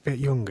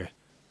younger.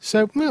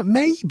 So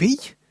maybe.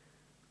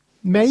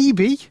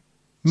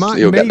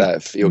 He'll get there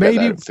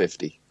at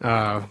 50.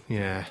 Oh,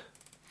 yeah.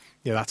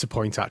 Yeah, that's a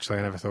point, actually.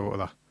 I never thought of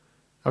that.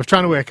 I was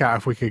trying to work out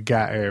if we could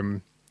get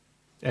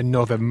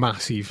another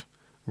massive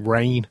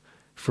reign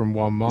from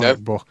one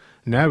monarch, but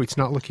no, it's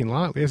not looking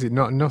likely, is it?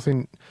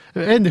 Nothing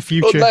in the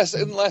future.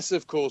 Unless,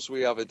 of course,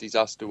 we have a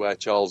disaster where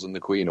Charles and the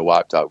Queen are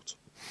wiped out.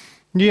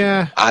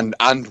 Yeah.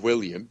 And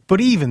William.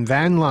 But even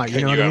then, like,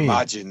 can you know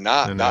imagine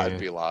that? That'd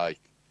be like...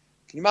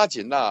 Can you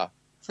imagine that?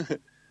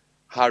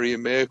 Harry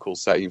and Miracle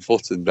setting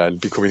foot and then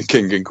becoming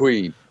king and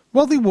queen.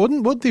 Well, they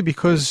wouldn't, would they?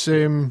 Because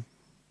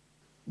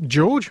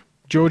George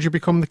would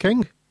become the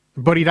king.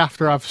 But he'd have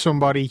to have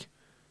somebody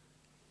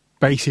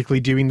basically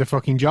doing the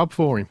fucking job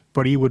for him.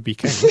 But he would be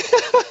king.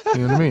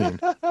 You know what I mean?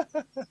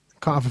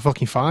 Can't have a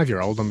fucking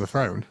 5-year-old on the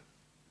throne.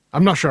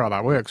 I'm not sure how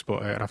that works,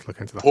 but I'd have to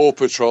look into that. Paw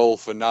Patrol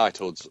for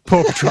knighthoods.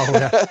 Paw Patrol,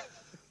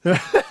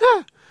 yeah.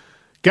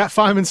 Get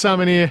Fireman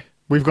Sam in here.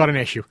 We've got an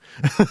issue.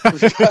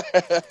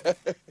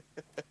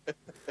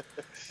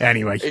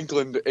 Anyway.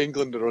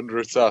 England are under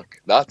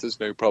attack. That is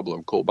no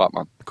problem. Call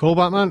Batman. Call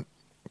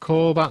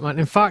Batman.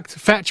 In fact,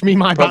 fetch me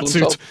my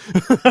batsuit.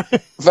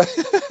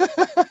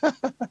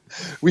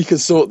 We can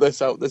sort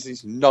this out. This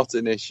is not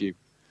an issue.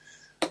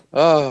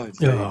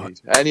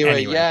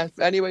 Anyway,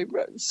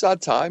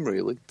 sad time,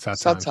 really.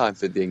 Sad time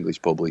for the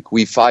English public.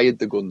 We fired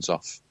the guns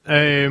off.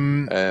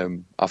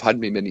 I've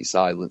had my mini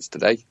silence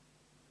today.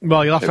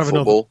 Well, you'll have to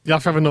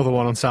have another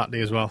one on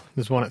Saturday as well.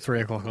 There's one at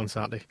 3:00 on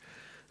Saturday.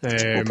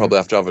 We'll probably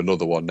have to have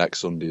another one next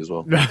Sunday as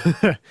well.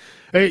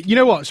 You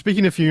know what?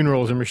 Speaking of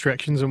funerals and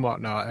restrictions and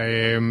whatnot,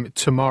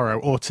 tomorrow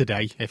or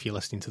today, if you're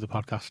listening to the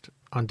podcast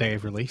on day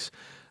of release,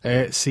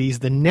 sees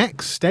the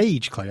next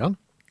stage, Cleon,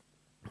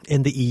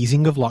 in the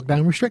easing of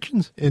lockdown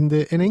restrictions in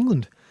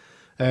England.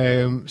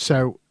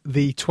 So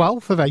the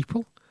 12th of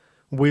April,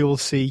 we will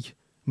see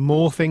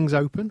more things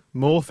open,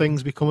 more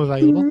things become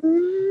available.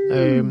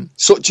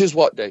 Such as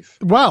what, Dave?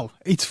 Well,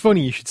 it's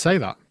funny you should say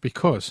that,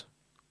 because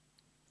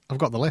I've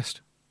got the list.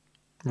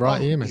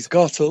 Right here, mate. He's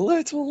got a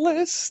little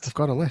list. I've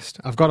got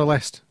a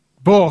list.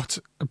 But,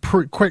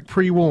 quick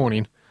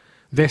pre-warning,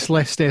 this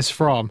list is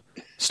from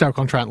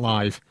Stoke-on-Trent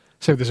Live,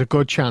 so there's a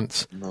good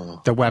chance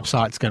the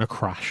website's going to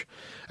crash.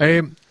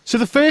 So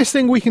the first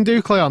thing we can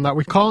do, Cleon, that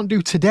we can't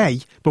do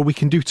today, but we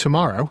can do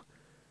tomorrow,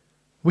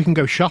 we can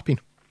go shopping.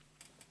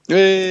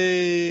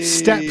 Hey.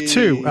 Step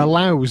 2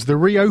 allows the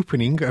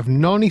reopening of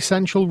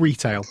non-essential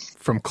retail,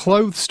 from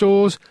clothes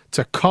stores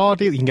to car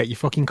dealers. You can get your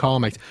fucking car,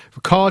 mate.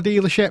 For car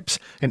dealerships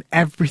and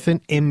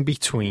everything in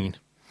between.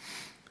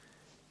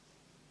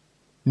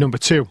 Number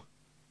 2,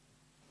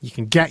 you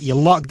can get your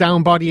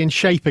lockdown body in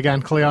shape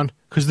again, Cleon,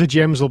 because the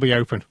gyms will be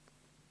open.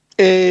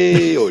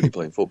 Hey, already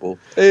playing football.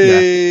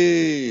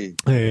 Hey.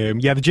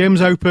 Yeah, the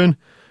gym's open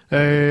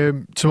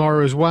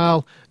tomorrow as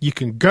well. You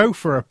can go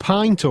for a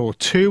pint or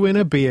two in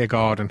a beer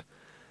garden.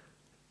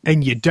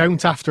 and you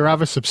don't have to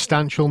have a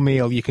substantial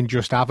meal. You can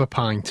just have a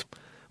pint,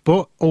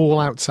 but all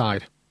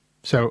outside.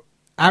 So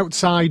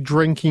outside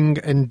drinking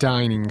and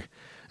dining.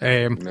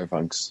 No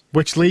thanks.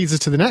 Which leads us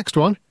to the next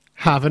one.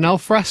 Have an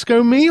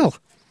alfresco meal.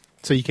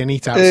 So you can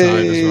eat outside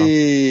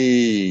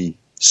as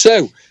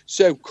well.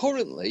 So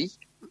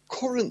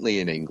currently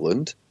in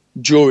England,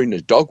 during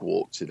a dog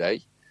walk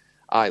today,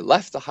 I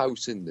left the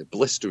house in the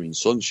blistering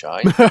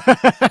sunshine.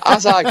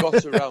 As I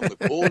got around the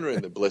corner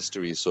in the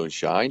blistering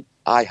sunshine,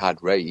 I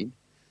had rain.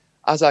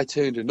 As I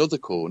turned another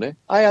corner,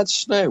 I had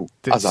snow.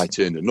 As I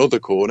turned another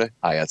corner,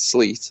 I had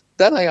sleet.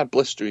 Then I had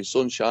blistering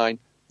sunshine,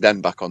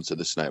 then back onto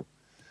the snow.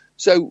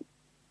 So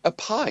a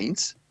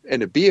pint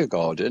in a beer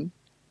garden...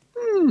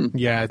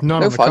 Yeah,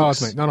 not on the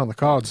cards, mate. Not on the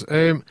cards.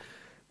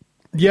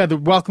 Yeah, the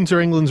welcome to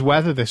England's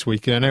weather this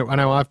week. I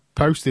know I've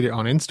posted it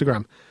on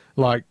Instagram.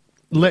 Like,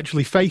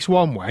 literally face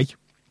one way,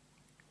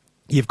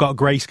 you've got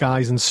grey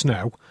skies and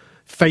snow.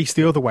 Face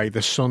the other way,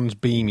 the sun's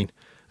beaming.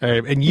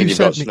 And you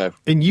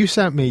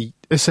sent me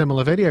a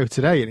similar video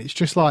today, and it's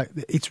just like,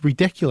 it's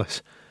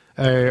ridiculous.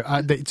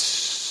 It's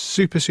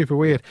super, super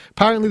weird.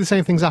 Apparently the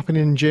same thing's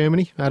happening in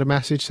Germany. I had a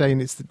message saying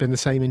it's been the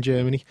same in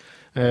Germany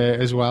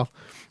as well.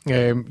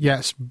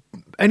 Yes,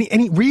 and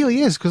it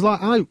really is, because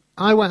like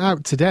I went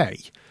out today,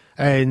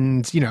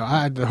 and you know,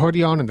 I had the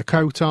hoodie on and the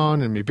coat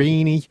on and my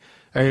beanie,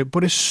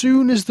 but as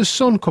soon as the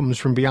sun comes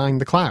from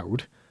behind the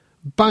cloud,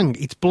 bang,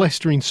 it's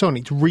blistering sun,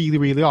 it's really,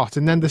 really hot,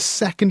 and then the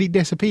second it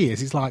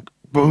disappears, it's like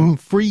boom,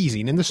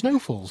 freezing, and the snow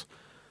falls.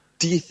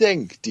 Do you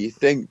think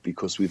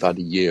because we've had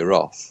a year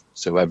off,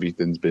 so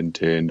everything's been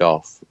turned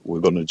off, we're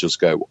going to just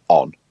go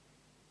on?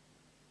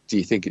 Do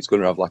you think it's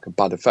going to have like a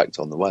bad effect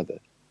on the weather?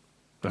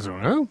 I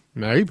don't know.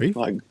 Maybe.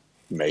 Like,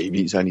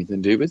 maybe it's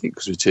anything to do with it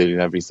because we're turning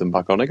everything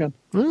back on again.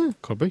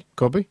 Could be.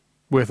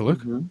 Worth a look.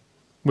 Mm-hmm.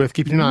 Worth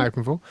keeping an eye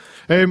open for.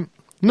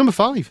 Number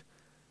 5.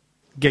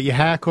 Get your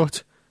hair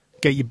cut,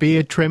 get your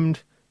beard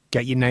trimmed,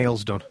 get your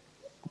nails done.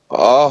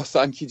 Oh,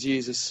 thank you,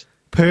 Jesus.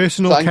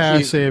 Personal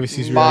care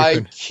services. My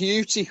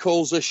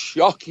cuticles are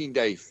shocking,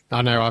 Dave.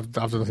 I know. I've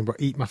done nothing but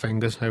eat my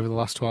fingers over the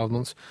last 12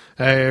 months.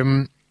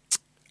 I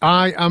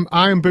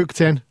am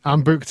booked in.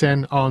 I'm booked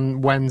in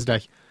on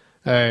Wednesday.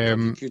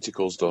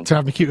 Cuticles done. To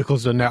have my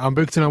cuticles done now. I'm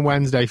booked in on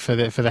Wednesday for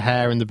the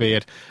hair and the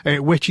beard,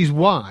 which is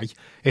why,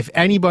 if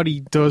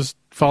anybody does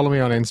follow me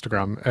on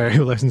Instagram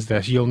who listens to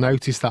this, you'll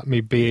notice that my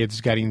beard's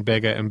getting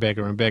bigger and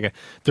bigger and bigger.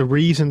 The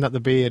reason that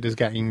the beard is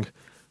getting...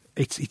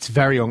 It's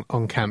very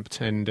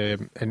unkempt and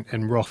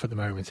rough at the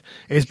moment.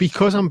 Is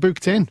because I'm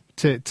booked in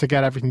to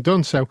get everything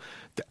done. So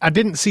I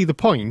didn't see the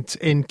point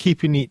in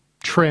keeping it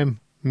trim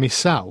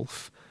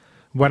myself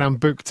when I'm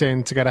booked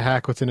in to get a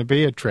haircut and a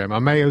beard trim. I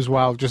may as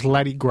well just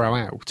let it grow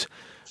out,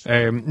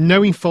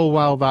 knowing full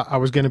well that I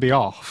was going to be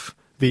off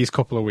these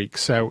couple of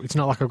weeks. So it's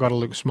not like I've got to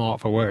look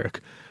smart for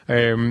work.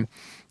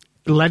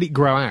 Let it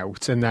grow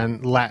out and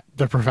then let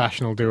the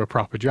professional do a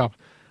proper job.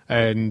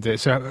 And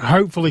so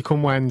hopefully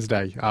come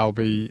Wednesday, I'll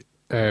be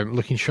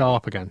looking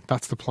sharp again.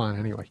 That's the plan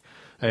anyway.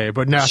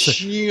 But now,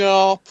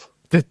 sharp.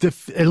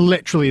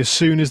 Literally, as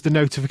soon as the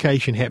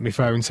notification hit my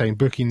phone saying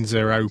bookings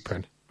are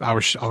open, I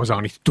was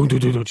on it.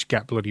 Just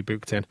get bloody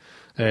booked in.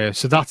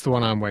 So that's the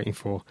one I'm waiting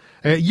for.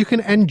 You can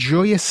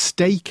enjoy a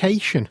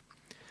staycation.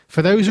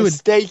 For those who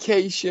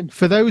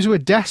are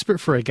desperate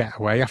for a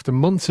getaway after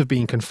months of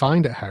being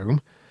confined at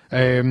home.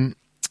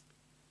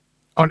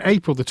 On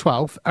April the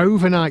 12th,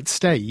 overnight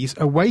stays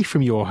away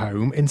from your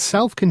home in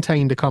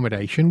self-contained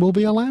accommodation will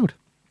be allowed.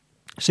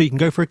 So you can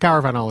go for a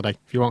caravan holiday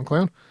if you want,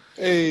 Cleon.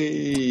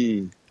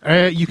 Hey.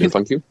 You can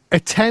thank you.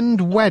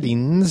 Attend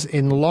weddings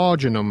in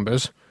larger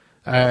numbers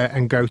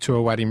and go to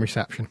a wedding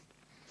reception.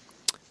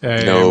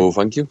 No,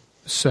 thank you.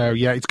 So,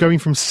 yeah, it's going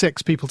from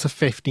 6 people to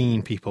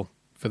 15 people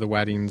for the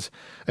weddings.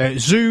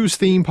 Zoos,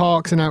 theme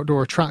parks and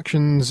outdoor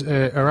attractions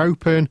are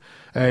open.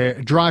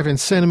 Drive-in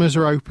cinemas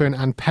are open,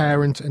 and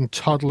parent and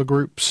toddler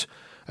groups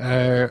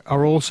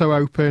are also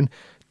open.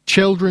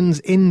 Children's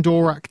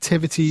indoor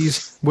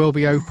activities will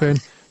be open.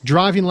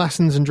 Driving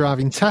lessons and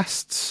driving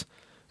tests.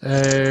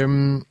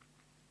 Driving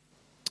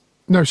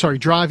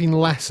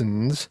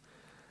lessons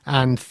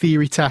and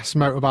theory tests,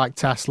 motorbike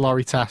tests,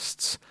 lorry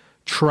tests,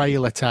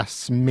 trailer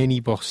tests,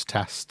 minibus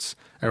tests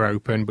are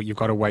open, but you've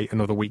got to wait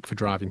another week for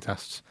driving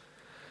tests.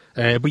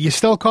 But you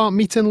still can't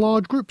meet in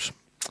large groups.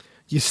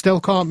 You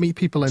still can't meet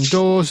people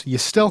indoors. You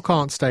still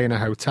can't stay in a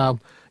hotel.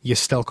 You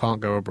still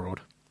can't go abroad.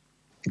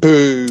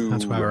 Boo.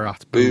 That's where we're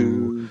at.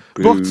 Boo.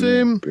 But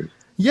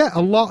yeah,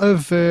 a lot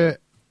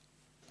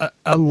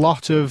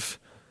of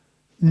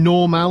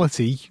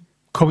normality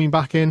coming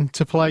back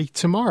into play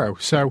tomorrow.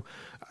 So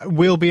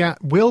we'll be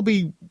at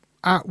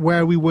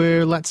where we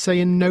were, let's say,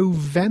 in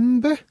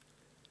November,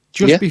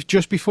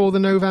 just before the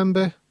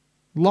November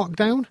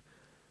lockdown.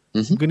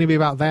 Mm-hmm. We're going to be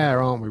about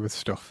there, aren't we, with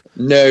stuff?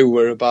 No,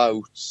 we're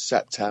about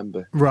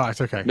September. Right,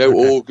 okay. No,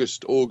 okay.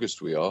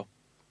 August we are.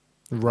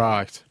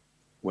 Right.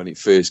 When it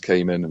first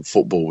came in and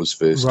football was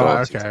first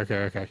started.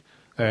 Okay.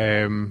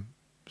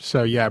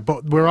 So, yeah,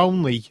 but we're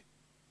only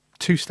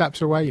 2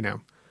 steps away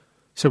now.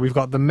 So we've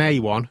got the May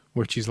one,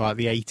 which is like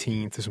the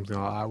 18th or something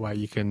like that, where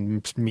you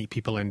can meet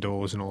people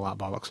indoors and all that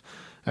bollocks.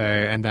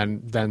 And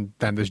then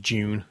there's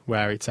June,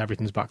 where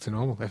everything's back to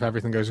normal if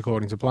everything goes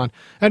according to plan,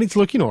 and it's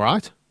looking all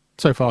right.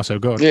 So far, so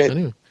good. Yeah,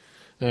 anyway,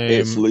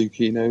 it's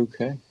looking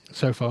okay.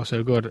 So far,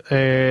 so good.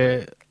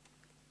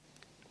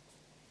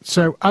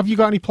 So, have you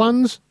got any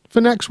plans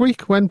for next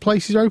week when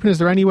places open? Is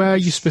there anywhere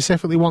you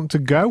specifically want to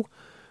go?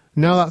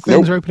 Now that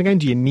things are open again,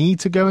 do you need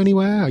to go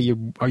anywhere? Are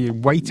you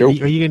waiting?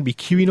 Nope. Are you going to be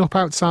queuing up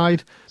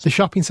outside the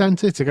shopping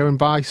centre to go and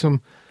buy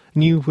some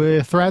new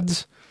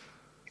threads?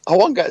 I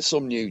want to get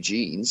some new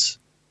jeans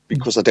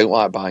because I don't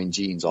like buying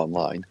jeans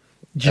online.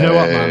 Do you know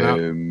what,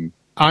 man?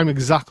 I'm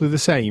exactly the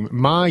same.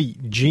 My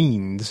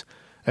jeans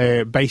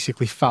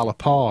basically fell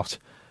apart.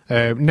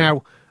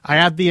 Now, I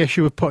had the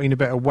issue of putting a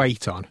bit of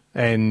weight on,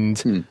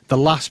 and the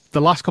last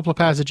couple of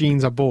pairs of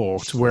jeans I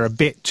bought were a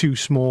bit too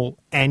small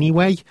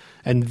anyway,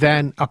 and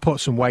then I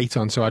put some weight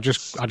on, so I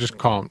just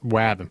can't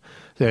wear them.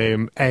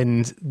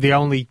 And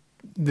the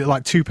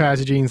two pairs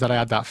of jeans that I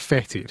had that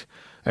fitted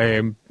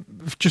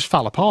just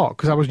fell apart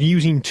because I was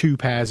using 2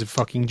 pairs of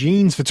fucking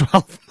jeans for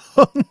 12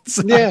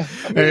 months. Yeah,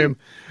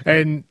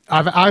 and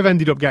I've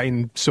ended up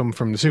getting some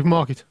from the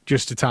supermarket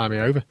just to tie me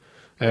over.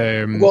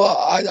 Well,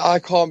 I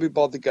can't be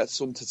bothered to get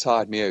some to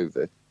tide me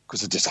over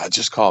because I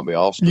just can't be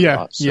arsed with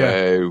that.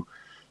 So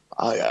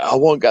I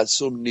won't get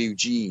some new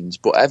jeans,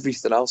 but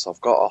everything else I've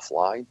got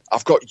offline.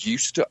 I've got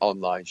used to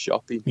online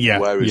shopping,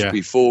 whereas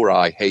before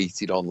I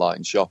hated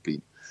online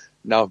shopping.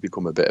 Now I've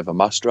become a bit of a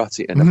master at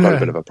it, and I've got a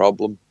bit of a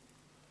problem.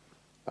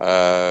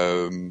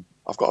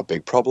 I've got a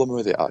big problem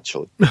with it,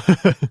 actually.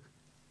 I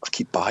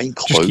keep buying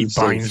clothes. Just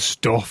keep buying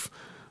stuff.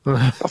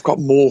 I've got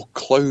more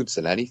clothes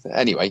than anything.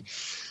 Anyway.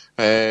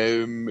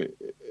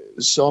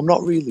 So I'm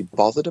not really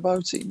bothered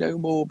about it no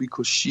more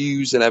because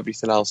shoes and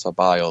everything else I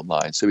buy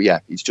online. So yeah,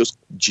 it's just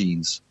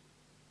jeans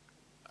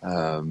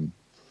that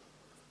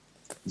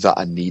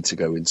I need to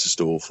go into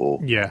store for.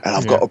 Yeah, and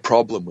I've got a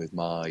problem with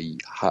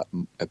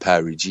a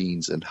pair of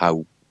jeans and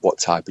what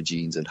type of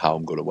jeans and how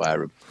I'm going to wear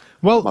them.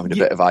 Well, I'm having a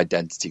bit of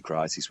identity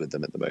crisis with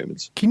them at the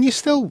moment. Can you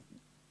still?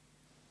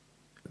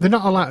 They're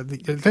not allowed.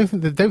 They don't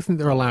think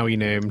they're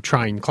allowing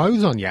trying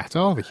clothes on yet,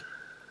 are they?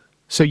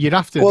 So you'd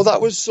have to... Well, that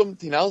was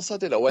something else I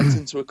did. I went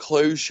into a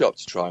clothes shop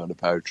to try on a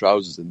pair of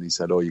trousers, and they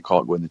said, "Oh, you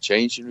can't go in the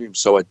changing room."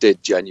 So I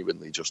did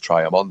genuinely just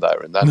try them on there,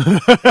 and then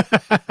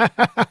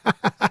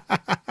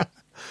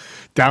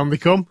down they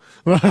come.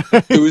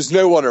 There was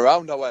no one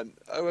around. I went,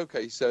 "Oh,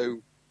 okay." So,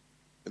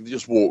 and they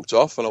just walked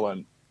off, and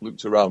I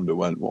looked around, and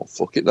went, "Well,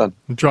 fuck it then."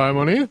 Try them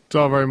on here.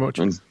 Not very much.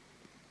 And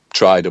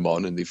tried them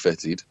on, and they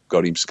fitted.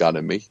 Got him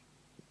scanning me.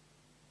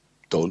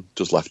 Done.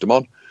 Just left them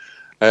on.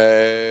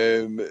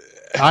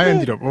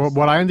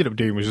 What I ended up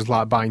doing was just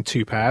like buying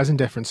 2 pairs in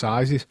different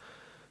sizes.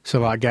 So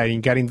like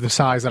getting the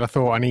size that I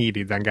thought I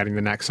needed, then getting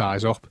the next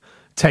size up,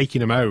 taking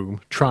them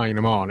home, trying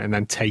them on, and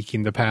then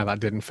taking the pair that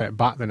didn't fit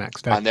back the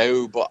next day. I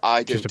know, but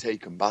I don't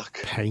take them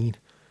back. Pain.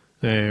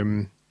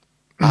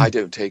 I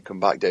don't take them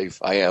back, Dave.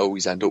 I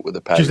always end up with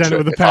a pair. Just end up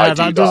with a pair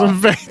that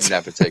doesn't fit.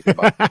 Never take them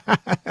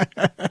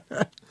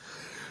back.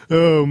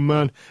 Oh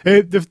man!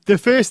 The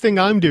first thing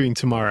I'm doing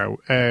tomorrow.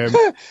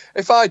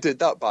 If I did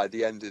that by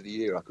the end of the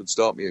year, I could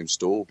start my own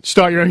store.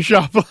 Start your own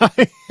shop,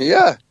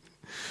 yeah.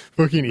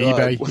 Fucking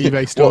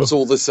eBay store. What's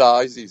all the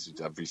sizes?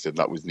 Everything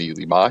that was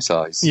nearly my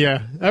size.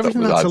 Yeah,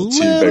 everything that's a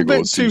little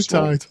bit too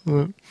tight.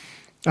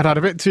 I'd had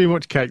a bit too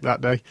much cake that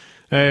day.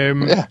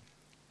 Yeah.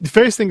 The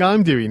first thing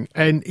I'm doing,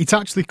 and it's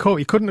actually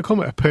it couldn't have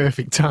come at a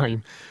perfect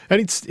time, and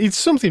it's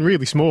something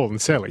really small and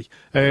silly,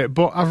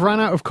 but I've ran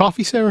out of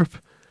coffee syrup,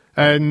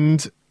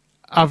 and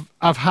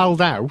I've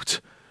held out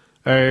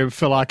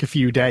for like a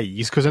few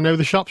days because I know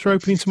the shops are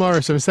opening tomorrow.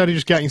 So instead of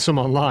just getting some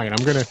online,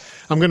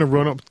 I'm gonna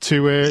run up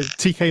to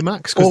TK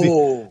Maxx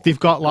because they've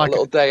got like a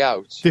little day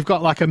out. They've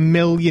got like 1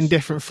 million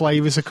different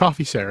flavors of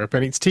coffee syrup,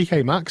 and it's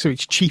TK Maxx, so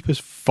it's cheap as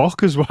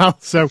fuck as well.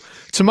 So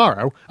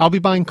tomorrow I'll be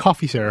buying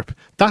coffee syrup.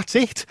 That's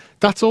it.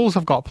 That's all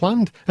I've got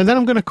planned, and then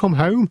I'm gonna come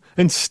home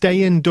and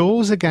stay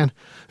indoors again.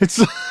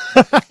 It's.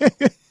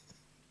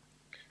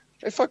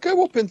 If I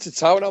go up into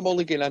town, I'm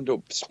only going to end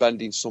up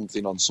spending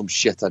something on some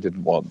shit I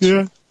didn't want.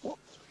 Yeah.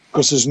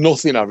 Because there's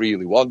nothing I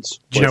really want.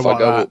 But if I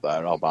go up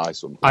there, I'll buy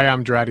something. I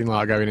am dreading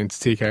like going into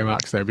TK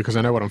Maxx though, because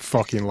I know what I'm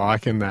fucking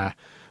like in there.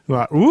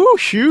 Like, ooh,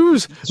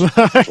 shoes.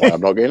 That's why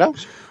I'm not going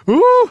out.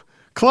 Ooh,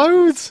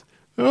 clothes.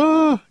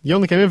 Oh, you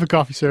only came in for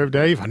coffee syrup,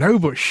 Dave. I know,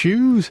 but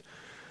shoes.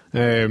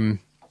 Yeah.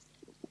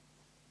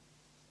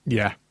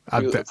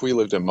 If we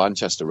lived in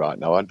Manchester right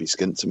now, I'd be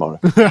skint tomorrow.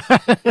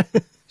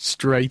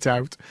 Straight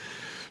out.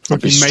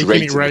 Fucking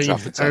making it rain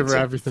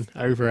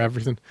over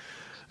everything.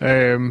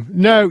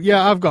 No,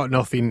 yeah, I've got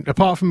nothing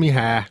apart from my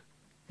hair.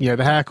 Yeah,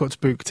 the haircut's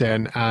booked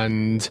in,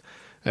 and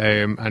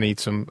I'm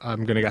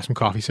going to get some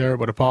coffee syrup.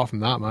 But apart from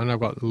that, man,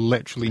 I've got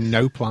literally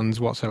no plans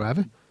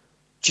whatsoever.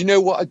 Do you know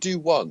what I do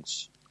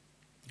want?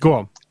 Go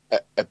on.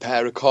 A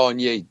pair of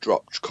Kanye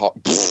drop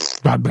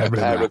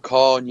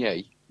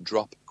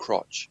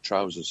crotch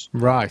trousers.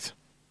 Right.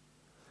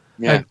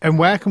 Yeah. And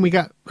where can we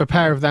get a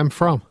pair of them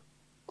from?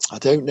 I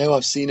don't know.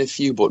 I've seen a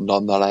few, but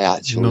none that I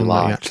actually None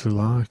like. that you actually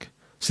like.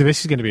 So this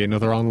is going to be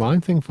another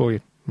online thing for you,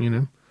 you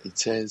know.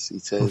 It is.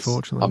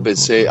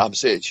 Unfortunately. I'm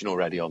searching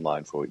already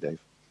online for it, Dave.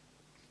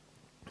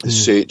 The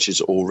search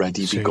has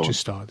already begun. Search has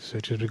started. The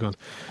search has begun.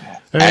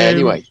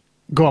 Anyway.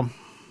 Go on.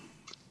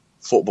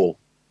 Football.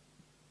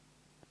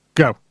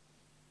 Go.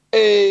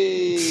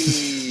 Hey!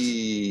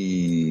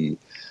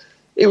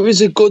 It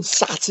was a good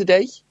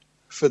Saturday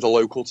for the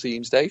local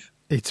teams, Dave.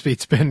 It's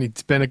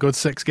been a good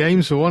 6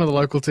 games for one of the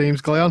local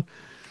teams, Cleon.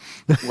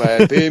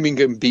 Where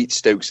Birmingham beat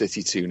Stoke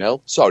City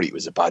 2-0. Sorry, it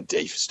was a bad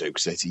day for Stoke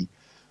City.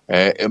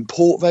 And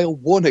Port Vale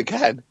won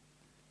again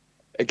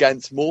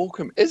against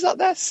Morecambe. Is that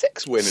their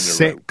 6th win in a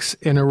row? 6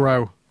 in a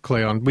row,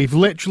 Cleon. We've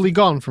literally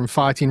gone from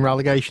fighting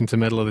relegation to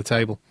middle of the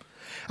table.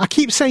 I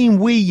keep saying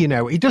we, you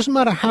know. It doesn't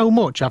matter how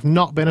much I've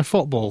not been a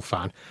football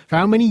fan, for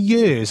how many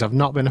years I've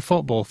not been a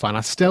football fan,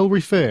 I still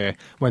refer,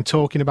 when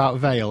talking about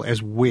Vale,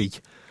 as we.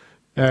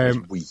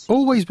 Always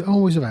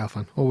a Vale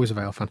fan. Always a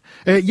Vale fan.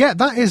 Yeah,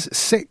 that is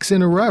 6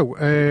 in a row.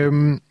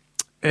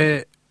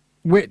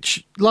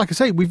 Which, like I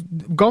say,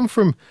 we've gone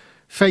from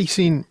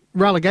facing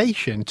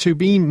relegation to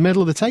being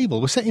middle of the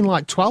table. We're sitting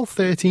like 12th,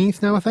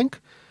 13th now, I think.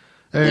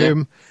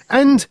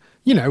 And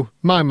you know,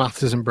 my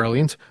maths isn't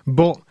brilliant,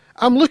 but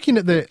I'm looking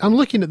at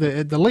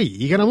the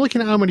league, and I'm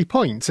looking at how many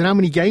points and how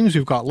many games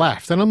we've got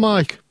left, and I'm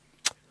like,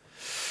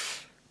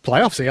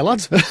 playoffs here,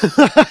 lads.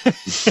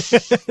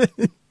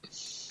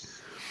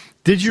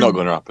 It's not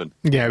going to happen.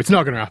 Yeah, it's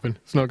not going to happen.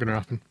 It's not going to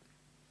happen.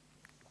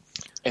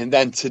 And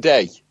then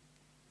today,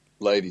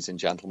 ladies and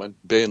gentlemen,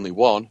 Burnley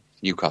 1,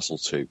 Newcastle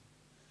 2.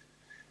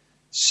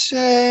 So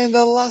in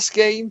the last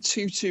game,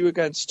 2-2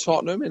 against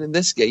Tottenham, and in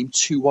this game,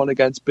 2-1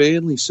 against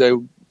Burnley.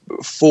 So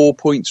 4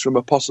 points from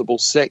a possible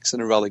 6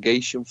 in a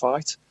relegation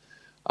fight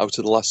out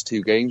of the last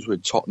 2 games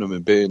with Tottenham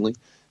and Burnley.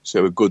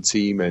 So a good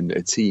team, and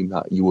a team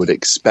that you would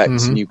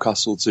expect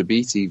Newcastle to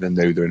beat, even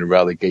though they're in a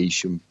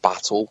relegation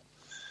battle.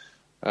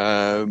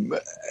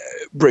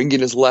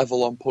 Bringing us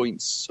level on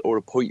points, or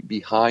a point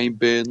behind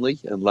Burnley,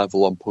 and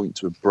level on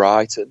points with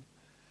Brighton,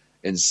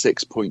 and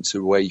 6 points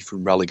away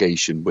from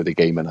relegation with a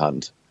game in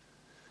hand.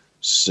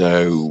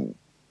 So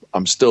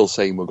I'm still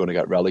saying we're going to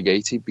get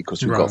relegated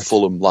because we've got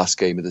Fulham last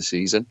game of the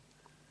season.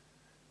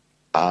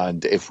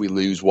 And if we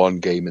lose one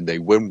game and they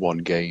win one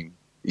game,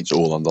 it's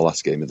all on the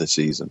last game of the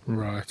season.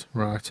 Right.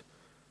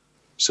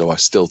 So I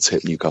still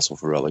tip Newcastle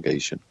for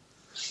relegation.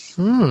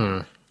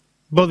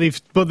 But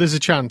there's a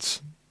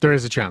chance. There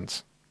is a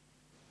chance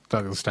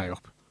that they'll stay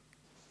up.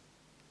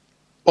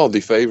 Well,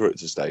 they're favourite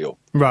to stay up.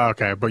 Right,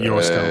 okay, but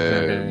you're still...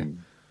 Yeah.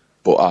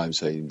 But I'm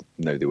saying,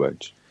 no, they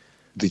won't.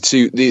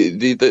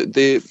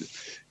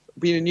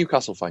 Being a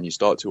Newcastle fan, you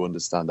start to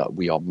understand that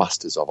we are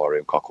masters of our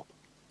own cock-up.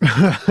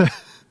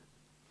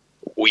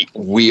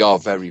 we are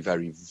very,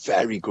 very,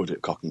 very good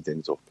at cocking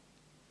things up.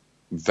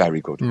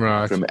 Very good.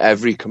 Right. From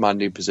every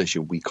commanding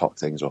position, we cock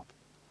things up.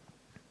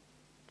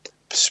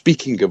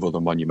 Speaking of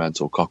other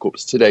monumental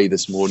cock-ups,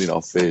 this morning,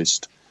 our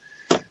first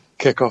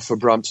kick-off for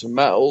Brampton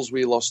Metals,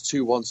 we lost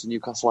 2-1 to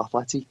Newcastle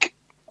Athletic.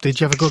 Did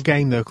you have a good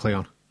game, though,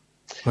 Cleon?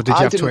 Or did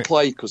I didn't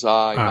play because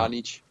I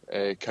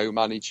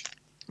co-manage.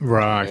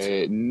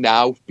 Right.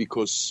 Now,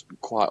 because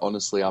quite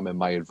honestly, I'm in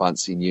my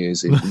advancing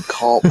years, and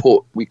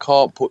we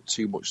can't put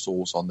too much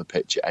sauce on the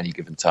pitch at any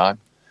given time.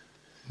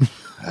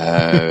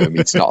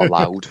 It's not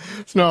allowed.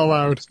 It's not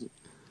allowed.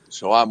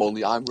 So I'm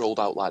rolled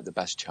out like the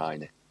best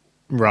china.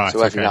 Right.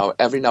 So every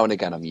now and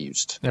again I'm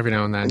used. Every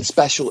now and then. In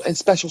special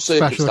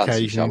circumstances,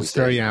 occasions, shall we say.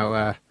 throw you out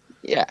there.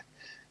 Yeah.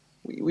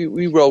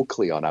 We roll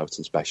Cleon out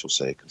in special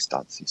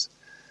circumstances.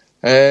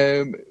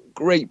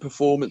 Great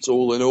performance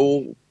all in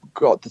all.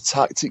 Got the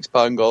tactics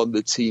bang on.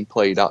 The team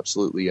played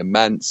absolutely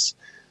immense.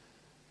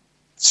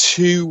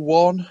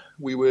 2-1.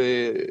 We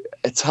were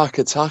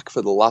attack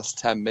for the last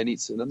 10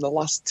 minutes. And in the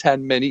last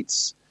 10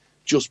 minutes,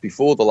 just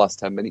before the last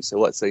 10 minutes, so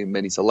let's say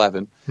minute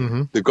 11,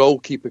 the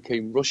goalkeeper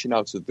came rushing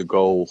out of the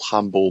goal,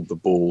 handballed the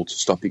ball to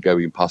stop it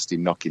going past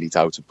him, knocking it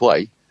out of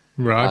play.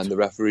 Right. And the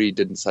referee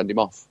didn't send him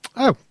off.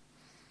 Oh.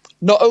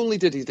 Not only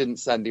did he didn't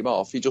send him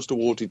off, he just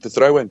awarded the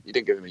throw-in. He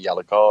didn't give him a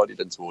yellow card. He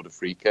didn't award a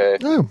free kick.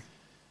 Oh.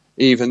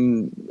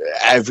 Even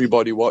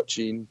everybody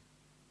watching,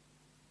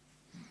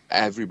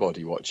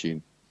 everybody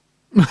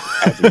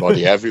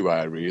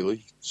everywhere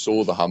really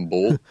saw the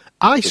handball.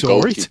 I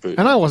saw it,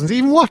 and I wasn't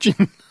even watching.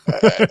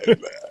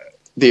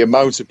 The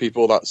amount of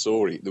people that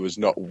saw it, there was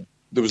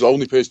the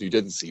only person who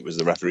didn't see it was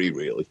the referee,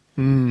 really.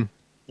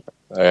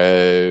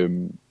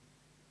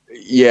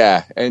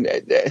 Yeah,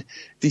 and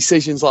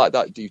decisions like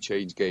that do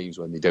change games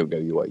when they don't go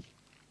your way.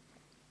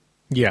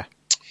 Yeah.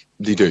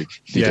 They do.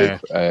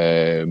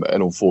 And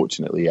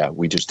unfortunately,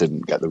 we just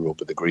didn't get the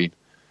rub of the green.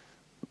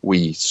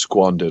 We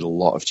squandered a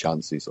lot of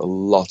chances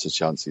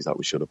that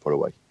we should have put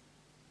away.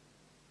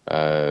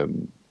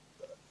 And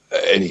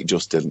it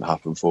just didn't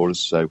happen for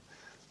us. So,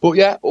 but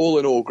yeah, all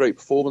in all, great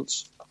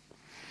performance.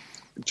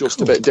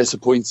 Just a bit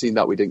disappointing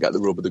that we didn't get the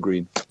rub of the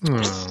green.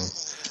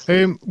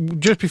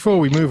 Just before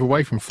we move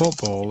away from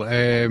football,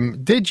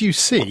 did you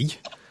see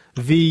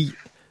the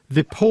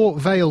Port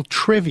Vale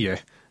trivia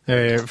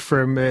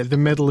from the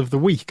middle of the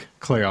week,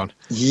 Cleon.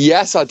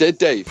 Yes, I did,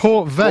 Dave.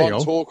 Port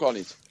Vale talk on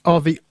it.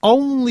 are the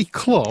only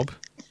club,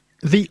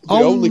 the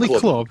only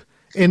club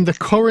in the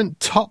current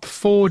top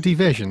 4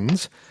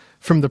 divisions,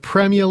 from the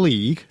Premier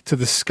League to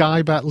the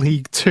Sky Bet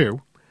League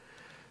 2,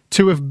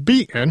 to have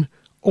beaten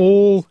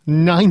all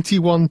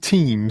 91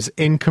 teams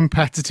in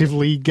competitive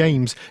league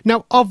games.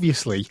 Now,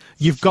 obviously,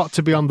 you've got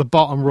to be on the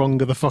bottom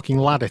rung of the fucking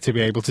ladder to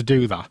be able to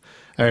do that,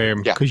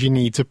 because you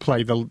need to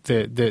play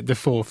the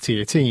fourth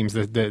tier teams,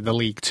 the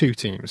League 2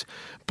 teams.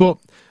 But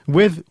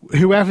with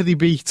whoever they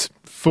beat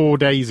 4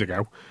 days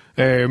ago,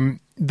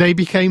 they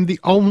became the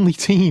only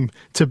team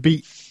to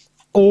beat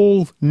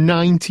all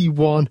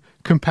 91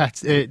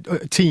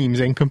 teams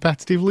in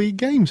competitive league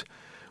games,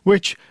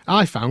 which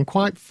I found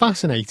quite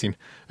fascinating.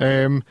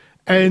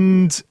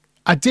 And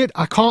I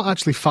can't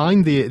actually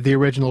find the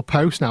original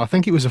post now. I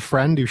think it was a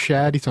friend who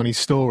shared it on his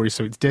story,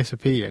 so it's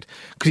disappeared.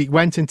 Because he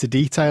went into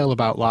detail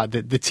about like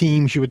the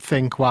teams you would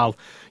think, well,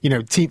 you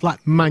know, teams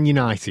like Man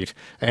United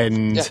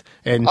and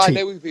I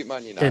know we beat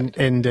Man United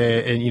and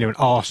you know, and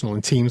Arsenal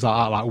and teams like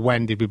that. Like,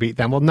 when did we beat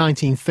them? Well,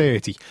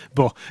 1930.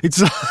 But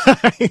it's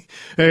like,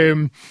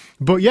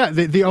 but yeah,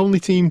 the only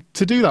team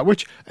to do that,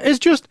 which is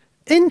just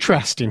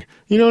interesting.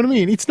 You know what I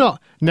mean? It's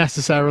not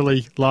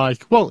necessarily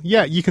like, well,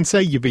 yeah, you can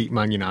say you beat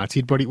Man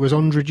United, but it was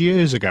 100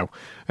 years ago.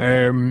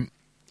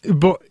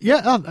 But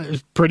yeah,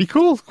 it's pretty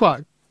cool.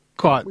 Quite.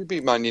 We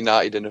beat Man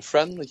United in a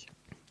friendly.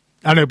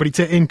 I know, but it's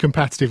in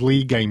competitive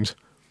league games.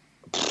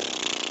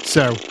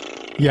 So,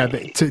 yeah,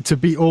 to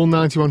beat all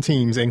 91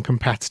 teams in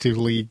competitive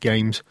league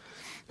games.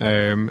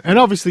 And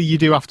obviously you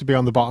do have to be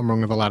on the bottom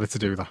rung of the ladder to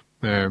do that.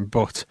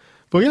 But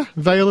yeah,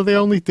 Vale are the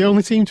only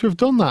team to have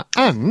done that.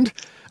 And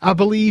I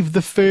believe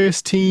the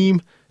first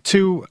team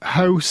to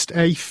host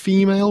a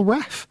female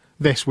ref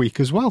this week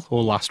as well,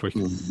 or last week.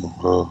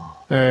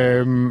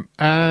 And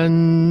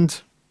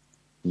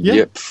yeah,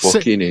 yep,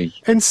 fucking E.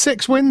 And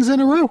 6 wins in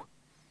a row.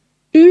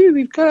 Ooh,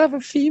 we've got to have a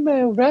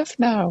female ref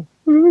now.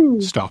 Ooh.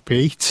 Stop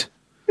it.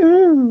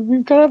 Ooh,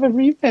 we've got to have a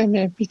female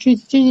ref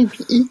because it's going to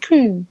be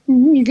equal.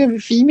 Ooh, you got a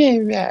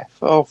female ref.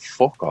 Oh,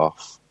 fuck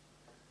off.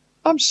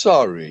 I'm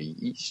sorry.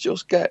 It's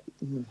just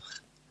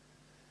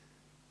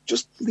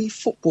leave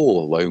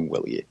football alone,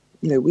 will you?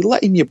 You know, we're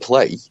letting you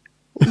play.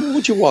 What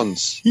would you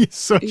want? You're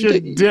such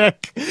a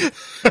dick.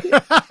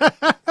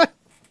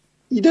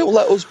 You don't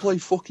let us play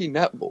fucking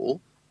netball,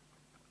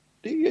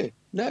 do you?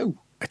 No.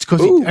 It's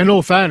because, in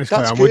all fairness,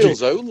 Cleon,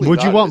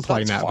 would you want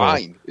playing netball?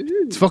 Fine.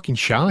 It's fucking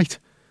shite.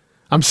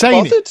 I'm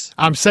saying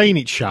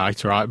it's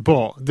shite, right?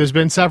 But there's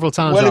been several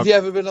times. When have you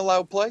ever been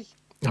allowed play?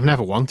 I've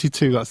never wanted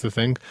to. That's the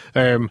thing.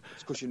 It's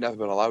because you've never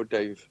been allowed,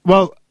 Dave.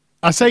 Well,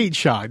 I say it's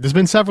shy. There's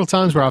been several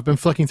times where I've been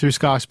flicking through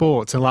Sky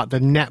Sports and like the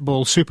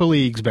Netball Super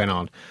League's been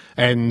on,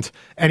 and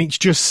it's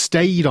just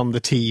stayed on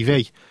the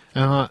TV.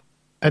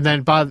 And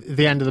then by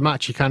the end of the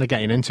match, you're kind of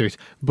getting into it.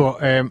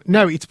 But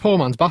no, it's poor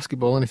man's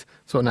basketball, and it's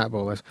what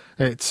netball is.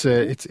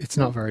 It's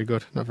not very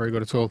good, not very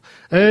good at all.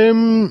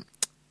 I'm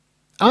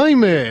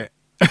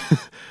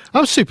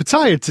super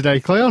tired today,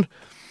 Cleon,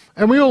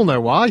 and we all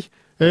know why.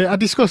 I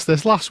discussed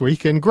this last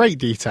week in great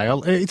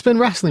detail. It's been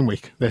wrestling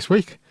week this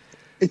week.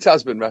 It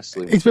has been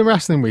wrestling. It's been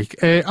wrestling week.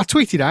 I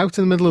tweeted out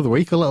in the middle of the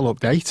week a little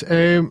update.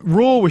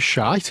 Raw was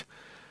shite.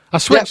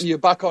 You're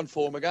back on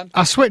form again.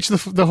 I switched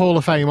the Hall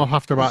of Fame off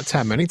after about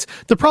 10 minutes.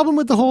 The problem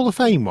with the Hall of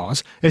Fame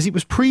is it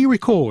was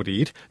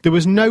pre-recorded, there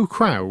was no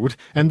crowd,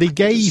 and they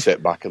gave... Just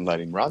sit back and let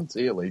him rant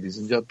here, ladies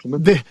and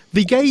gentlemen.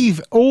 They gave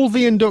all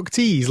the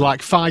inductees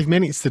like 5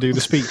 minutes to do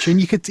the speech,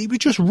 and it was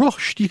just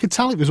rushed. You could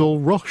tell it was all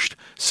rushed.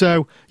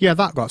 So, yeah,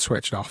 that got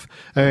switched off.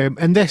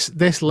 And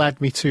this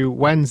led me to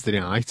Wednesday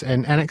night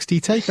and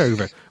NXT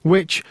TakeOver,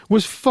 which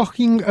was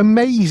fucking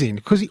amazing,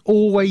 because it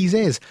always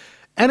is.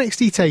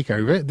 NXT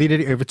TakeOver, they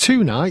did it over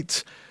 2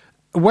 nights.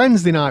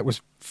 Wednesday night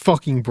was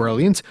fucking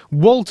brilliant.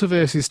 Walter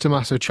versus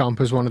Tommaso Ciampa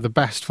is one of the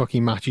best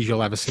fucking matches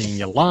you'll ever see in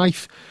your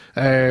life.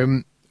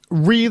 Really,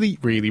 really,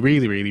 really,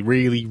 really,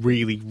 really,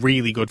 really,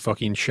 really good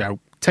fucking show.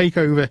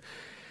 TakeOver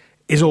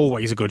is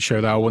always a good show,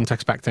 though. I wouldn't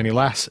expect any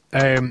less.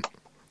 I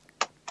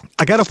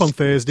get up on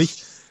Thursday.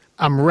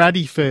 I'm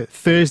ready for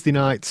Thursday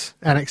night's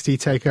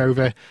NXT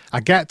TakeOver. I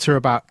get to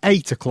about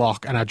 8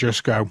 o'clock and I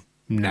just go,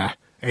 nah.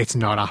 It's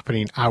not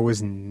happening. I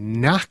was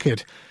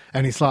knackered.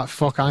 And it's like,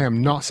 fuck, I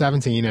am not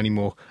 17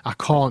 anymore. I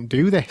can't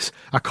do this.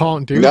 I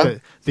can't do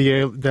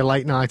the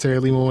late night,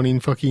 early morning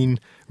fucking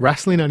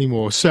wrestling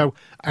anymore. So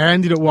I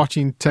ended up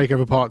watching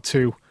TakeOver Part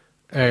 2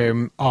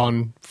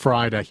 on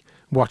Friday.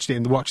 Watched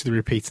the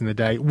repeats in the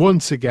day.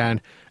 Once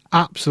again,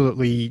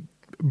 absolutely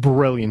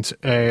brilliant.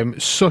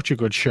 Such a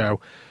good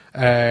show.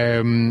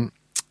 Karrion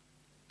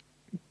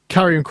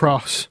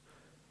Kross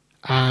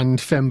and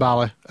Finn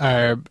Balor,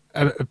 a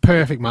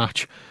perfect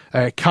match.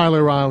 Kyle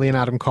O'Reilly and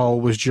Adam Cole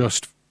was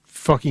just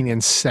fucking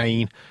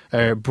insane.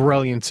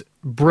 Brilliant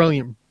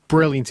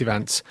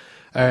events.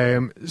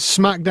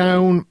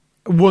 SmackDown,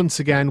 once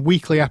again,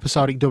 weekly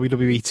episodic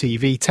WWE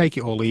TV, take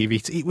it or leave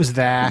it. It was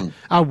there.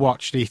 I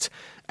watched it.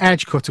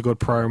 Edge cut a good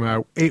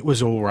promo. It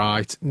was all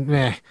right.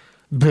 Meh.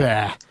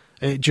 Bleh.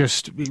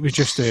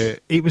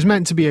 It was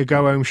meant to be a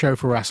go-home show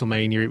for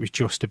WrestleMania. It was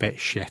just a bit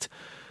shit.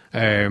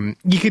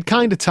 You could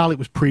kind of tell it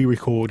was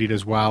pre-recorded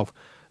as well.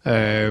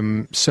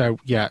 So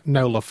yeah,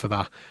 no love for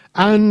that.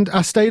 And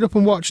I stayed up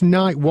and watched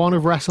night 1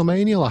 of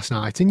WrestleMania last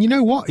night, and you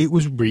know what? It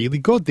was really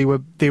good.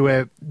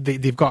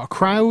 They've got a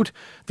crowd.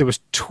 There was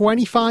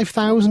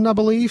 25,000, I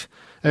believe,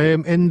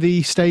 in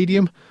the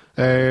stadium.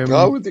 They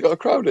got a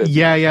crowd in.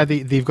 Yeah,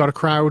 they've got a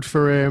crowd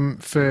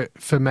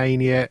for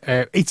Mania.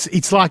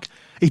 It's like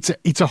it's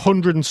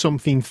 100 and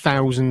something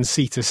thousand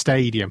seater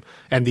stadium,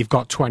 and they've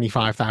got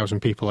 25,000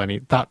 people in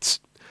it. That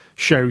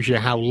shows you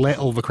how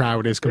little the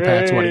crowd is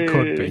compared to what it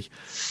could be.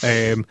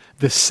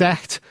 The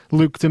set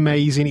looked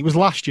amazing. It was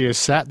last year's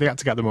set. They had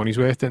to get the money's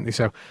worth, didn't they?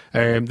 So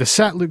the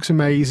set looks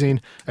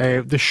amazing.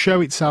 The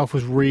show itself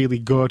was really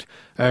good.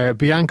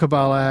 Bianca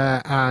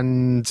Belair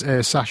and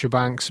Sasha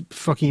Banks,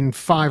 fucking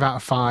 5 out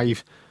of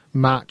 5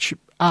 match.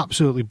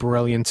 Absolutely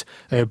brilliant.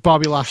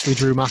 Bobby Lashley,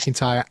 Drew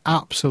McIntyre,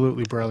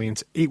 absolutely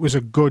brilliant. It was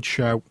a good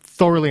show.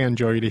 Thoroughly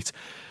enjoyed it.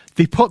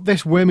 They put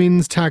this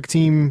women's tag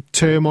team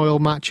turmoil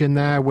match in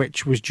there,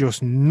 which was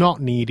just not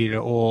needed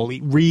at all.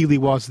 It really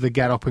was the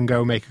get up and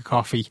go make a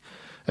coffee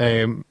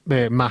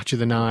match of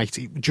the night.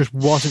 It just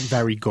wasn't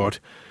very good.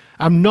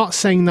 I'm not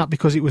saying that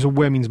because it was a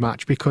women's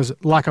match, because,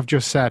 like I've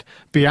just said,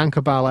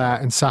 Bianca Belair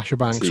and Sasha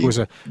Banks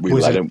we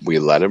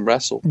let him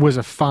wrestle. Was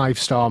a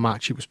 5-star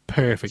match. It was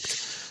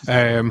perfect.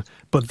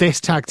 But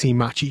this tag team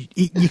match,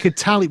 you could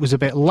tell it was a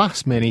bit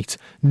last minute,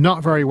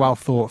 not very well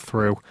thought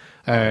through.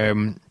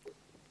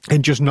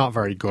 And just not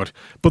very good.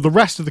 But the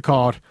rest of the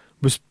card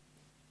was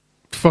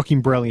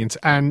fucking brilliant.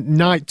 And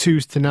night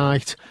 2's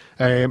tonight.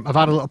 I've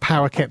had a little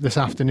power kip this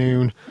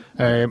afternoon.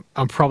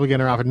 I'm probably going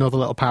to have another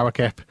little power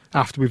kip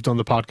after we've done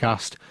the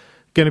podcast.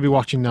 Going to be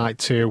watching night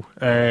 2.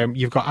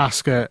 You've got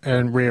Asuka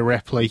and Rhea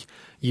Ripley.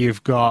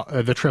 You've got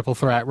the triple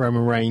threat,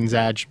 Roman Reigns,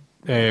 Edge,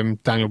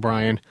 Daniel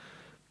Bryan.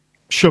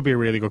 Should be a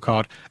really good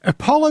card.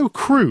 Apollo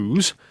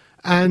Crews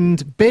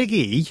and Big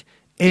E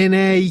in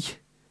a...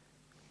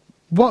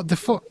 What the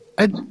fuck?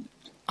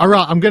 All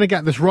right, I'm going to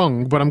get this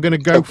wrong, but I'm going to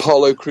go...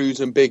 Apollo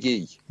Crews and Big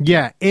E.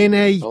 Yeah, in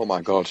a... Oh,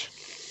 my God.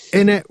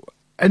 In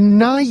a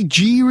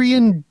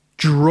Nigerian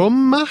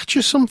drum match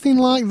or something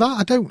like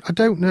that. I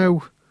don't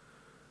know.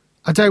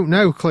 I don't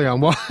know,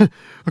 Cleon. What? I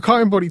can't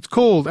remember what it's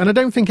called, and I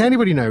don't think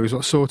anybody knows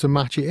what sort of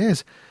match it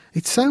is.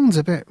 It sounds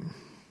a bit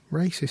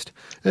racist.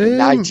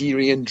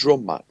 Nigerian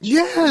drum match?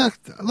 Yeah,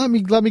 let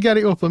me get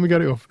it up.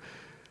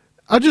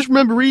 I just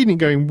remember reading it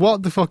going,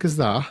 what the fuck is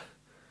that?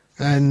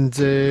 And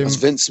has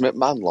Vince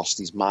McMahon lost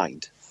his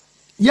mind?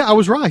 Yeah, I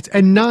was right.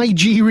 A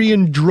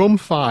Nigerian drum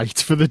fight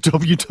for the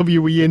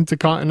WWE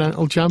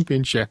Intercontinental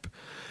Championship.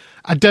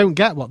 I don't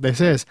get what this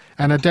is,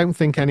 and I don't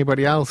think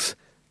anybody else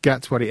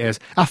gets what it is.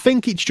 I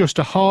think it's just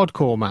a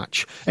hardcore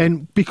match,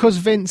 and because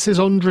Vince is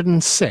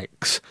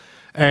 106,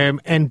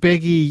 and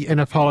Big E and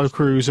Apollo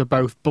Crews are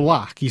both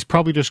black, he's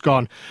probably just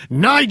gone,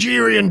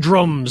 Nigerian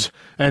drums,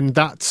 and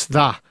that's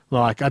that.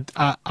 Like,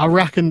 I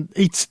reckon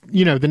it's,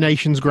 the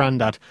nation's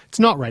granddad. It's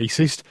not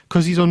racist,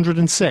 because he's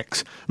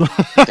 106.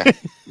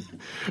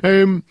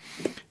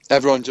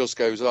 Everyone just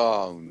goes,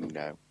 oh,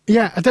 no.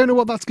 Yeah, I don't know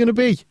what that's going to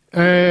be.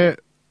 But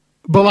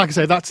like I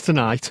say, that's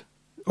tonight.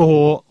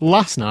 Or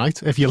last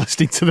night, if you're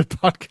listening to the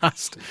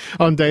podcast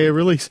on day of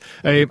release.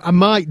 I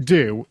might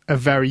do a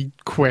very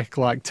quick,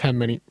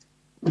 10-minute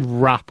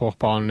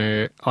wrap-up on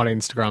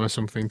Instagram or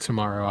something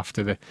tomorrow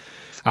after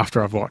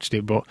I've watched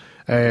it. But,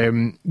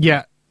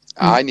 yeah.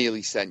 I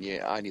nearly sent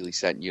you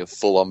a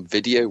full-on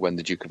video when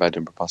the Duke of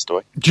Edinburgh passed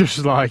away. Just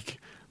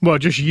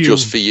you?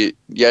 Just for you.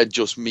 Yeah,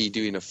 just me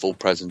doing a full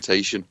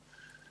presentation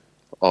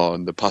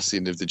on the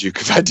passing of the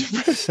Duke of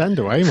Edinburgh. Send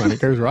away, man. It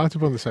goes right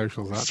up on the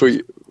socials.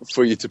 That.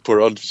 For you to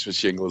put on for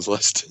Shingles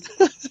list.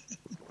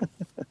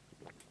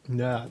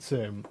 Yeah, it's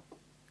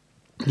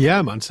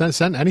yeah, man.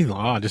 Send anything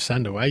like that. Just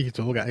send away.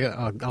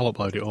 I'll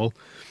upload it all.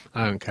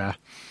 I don't care.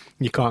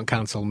 You can't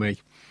cancel me.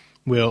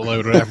 We'll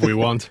upload whatever we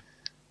want.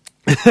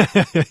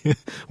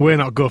 We're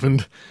not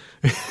governed.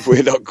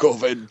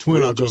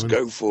 We'll just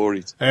go for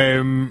it.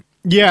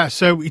 Yeah,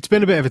 so it's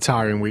been a bit of a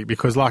tiring week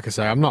because, like I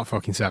say, I'm not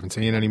fucking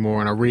 17 anymore,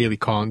 and I really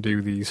can't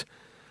do these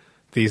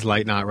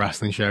late night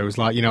wrestling shows.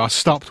 I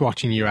stopped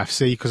watching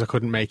UFC because I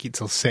couldn't make it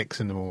till 6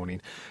 in the morning.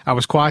 I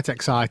was quite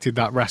excited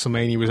that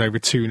WrestleMania was over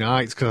 2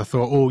 nights because I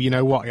thought, oh, you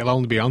know what, it'll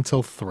only be on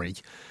till 3.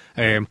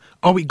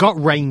 It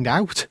got rained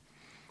out.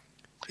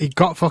 It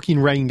got fucking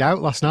rained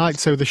out last night,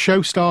 so the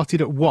show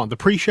started at 1. The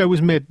pre-show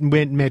was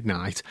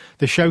midnight.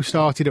 The show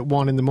started at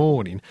 1 in the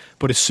morning,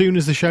 but as soon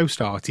as the show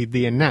started,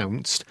 they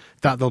announced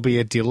that there'll be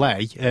a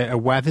delay, a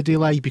weather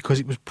delay, because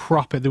it was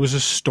proper. There was a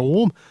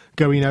storm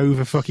going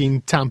over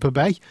fucking Tampa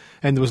Bay,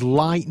 and there was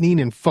lightning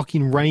and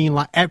fucking rain.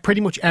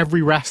 Pretty much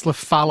every wrestler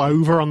fell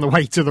over on the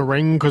way to the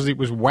ring because it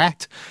was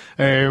wet.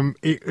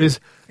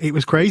 It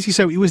was crazy.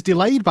 So it was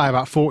delayed by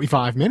about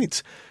 45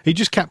 minutes. It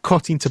just kept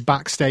cutting to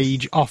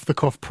backstage,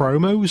 off-the-cuff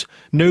promos.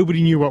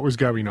 Nobody knew what was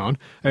going on.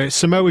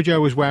 Samoa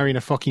Joe was wearing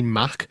a fucking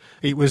Mac.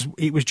 It was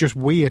just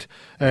weird.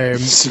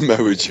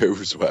 Samoa Joe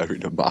was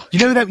wearing a Mac. You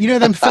know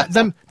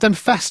them them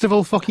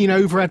festival fucking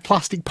overhead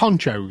plastic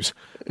ponchos,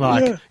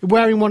 like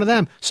wearing one of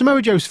them.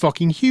 Samoa Joe's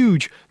fucking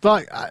huge.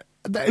 Like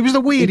it was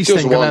the weirdest He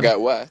thing doesn't I've want to ever.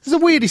 get wet. It's the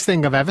weirdest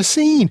thing I've ever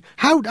seen.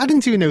 How I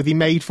didn't even know they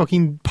made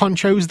fucking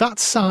ponchos that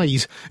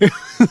size.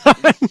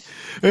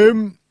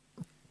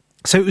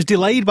 So it was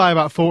delayed by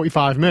about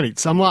 45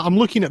 minutes. I'm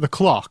looking at the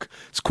clock.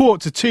 It's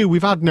 1:45.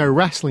 We've had no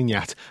wrestling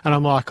yet, and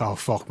I'm like, oh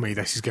fuck me,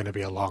 this is going to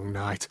be a long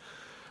night.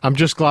 I'm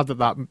just glad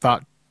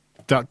that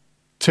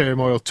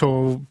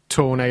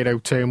tornado,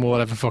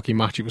 whatever fucking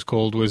match it was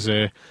called, was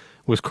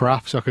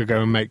crap, so I could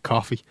go and make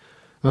coffee.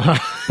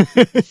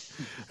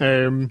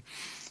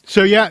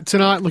 So yeah,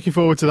 tonight, looking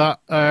forward to that.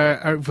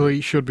 Hopefully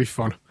it should be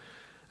fun.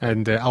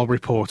 And I'll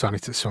report on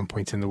it at some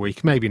point in the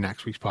week. Maybe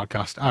next week's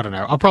podcast. I don't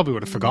know. I probably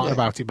would have forgotten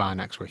about it by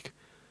next week.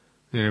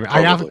 You know,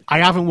 I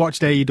haven't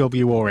watched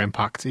AEW or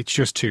Impact. It's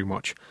just too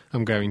much.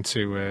 I'm going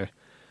to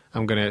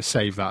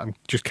save that and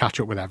just catch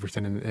up with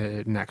everything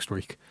in, next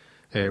week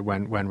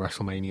when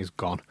WrestleMania is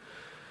gone.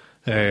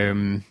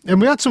 And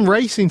we had some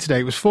racing today.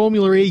 It was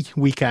Formula E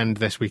weekend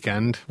this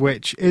weekend,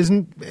 which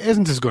isn't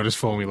as good as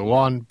Formula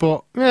One,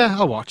 but yeah,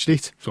 I watched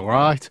it. It's all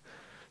right.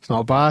 It's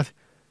not bad.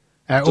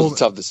 Doesn't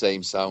have the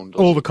same sound.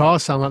 All the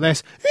cars sound like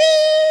this.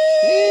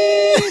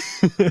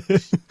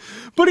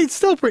 But it's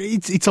still pretty.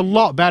 It's a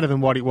lot better than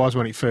what it was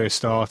when it first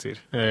started.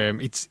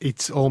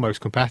 It's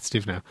almost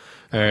competitive now.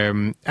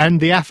 And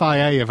the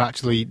FIA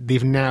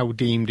they've now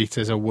deemed it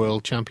as a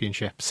world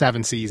championship.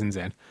 7 seasons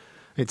in,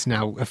 it's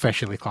now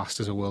officially classed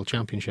as a world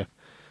championship.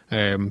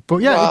 But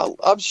yeah, well,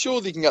 I'm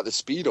sure they can get the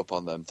speed up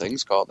on them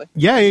things, can't they?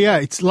 Yeah.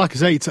 It's like I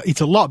say,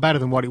 it's a lot better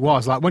than what it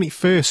was. Like when it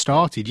first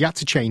started, you had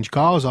to change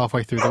cars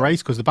halfway through the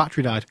race because the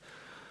battery died.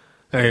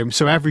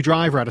 So every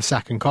driver had a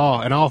second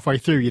car, and halfway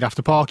through you'd have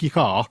to park your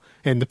car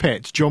in the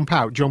pits, jump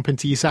out, jump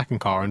into your second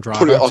car, and drive.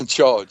 Put it on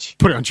charge.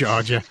 Put it on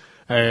charge, yeah.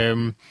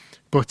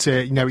 But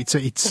you know,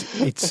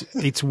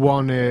 it's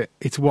one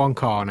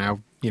car now.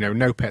 You know,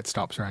 no pit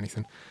stops or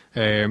anything.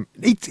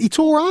 It's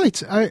all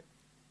right.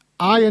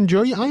 I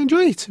enjoy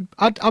it.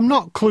 I'm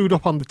not clued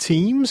up on the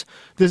teams.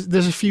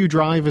 There's a few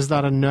drivers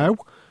that I know.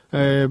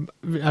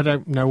 I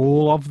don't know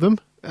all of them.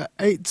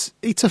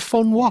 It's a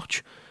fun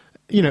watch.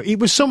 You know, it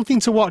was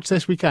something to watch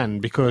this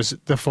weekend because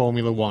the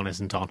Formula One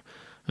isn't on.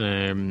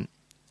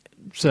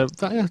 So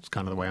that's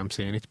kind of the way I'm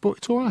seeing it. But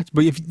it's all right.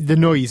 But if the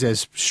noise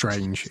is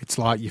strange, it's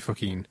like you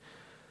fucking.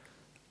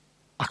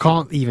 I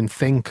can't even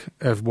think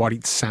of what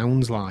it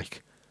sounds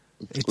like.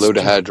 It's load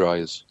of hair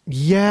dryers.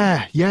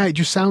 Yeah, it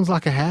just sounds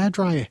like a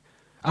hairdryer.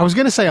 I was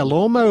going to say a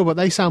lawnmower, but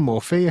they sound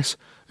more fierce.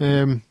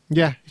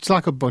 Yeah, it's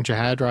like a bunch of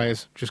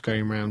hairdryers just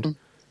going round.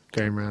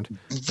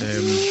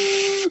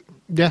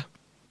 Yeah.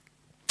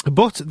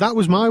 But that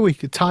was my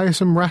week, a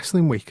tiresome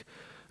wrestling week.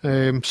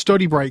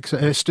 Spring break's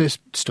over,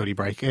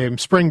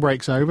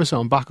 so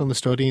I'm back on the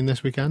studying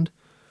this weekend.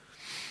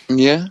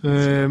 Yeah.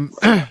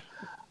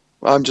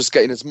 I'm just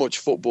getting as much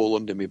football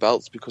under my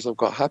belts because I've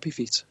got happy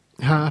feet.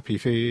 Happy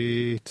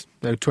feet.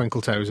 No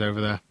twinkle toes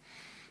over there.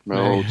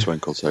 No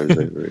twinkle toes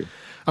over here.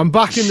 I'm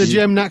back in the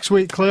gym next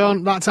week,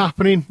 Cleon. That's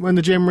happening when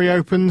the gym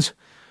reopens.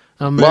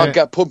 I'll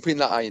get pumping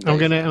that iron. I'm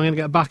gonna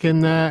get back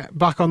in there,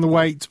 back on the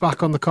weights,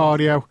 back on the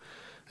cardio,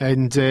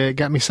 and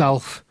get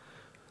myself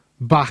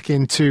back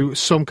into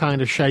some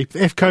kind of shape.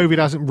 If COVID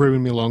hasn't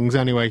ruined my lungs,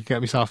 anyway,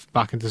 get myself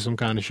back into some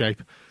kind of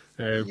shape.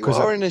 You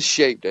are in a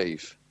shape,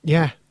 Dave.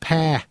 Yeah,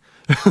 pear.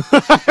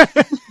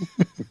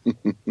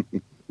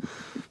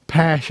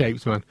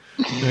 Pear-shaped, man.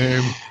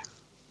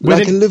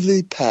 Like a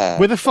lovely pear.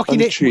 With a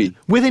fucking tree.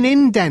 With an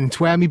indent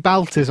where my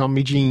belt is on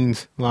my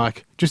jeans,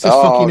 like just a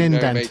fucking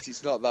indent. No, mate,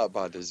 it's not that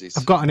bad, is it?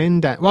 I've got an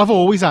indent. Well, I've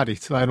always had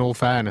it. Like, in all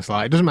fairness,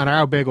 like it doesn't matter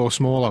how big or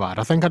small I've had.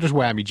 I think I just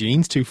wear my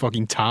jeans too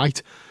fucking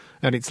tight,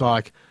 and it's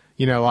like,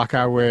 you know, like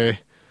I wear.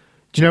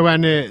 Do you know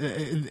when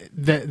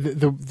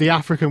the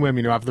African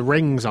women who have the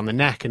rings on the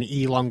neck and it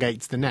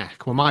elongates the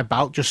neck? Well, my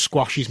belt just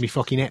squashes me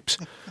fucking hips.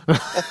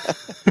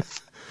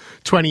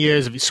 20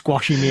 years of it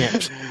squashing me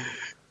hips.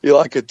 You're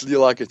like a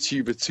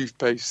tube of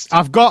toothpaste.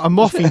 I've got a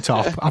muffin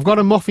top. I've got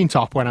a muffin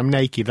top when I'm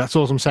naked. That's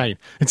all I'm saying.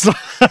 It's like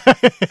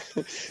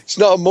it's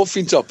not a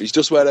muffin top. It's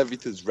just where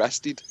everything's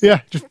rested.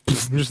 Yeah,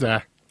 just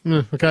there.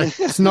 Okay,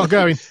 it's not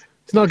going.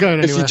 It's not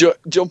going anywhere. If you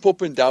jump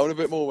up and down a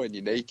bit more when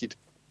you're naked,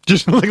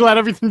 just like let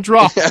everything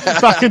drop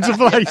back into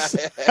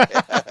place.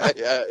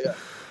 Yeah.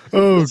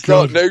 Oh,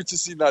 start God.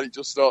 noticing that it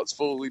just starts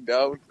falling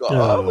down. Like,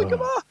 oh, look at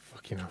that!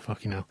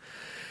 Fucking hell.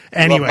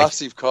 Anyway,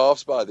 massive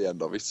calves by the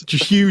end of it.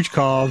 Just huge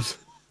calves.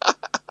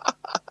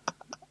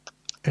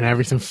 And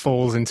everything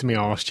falls into my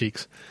arse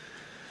cheeks.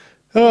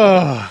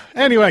 Oh,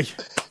 anyway,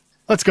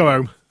 let's go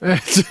home.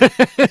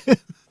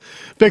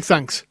 Big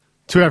thanks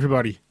to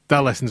everybody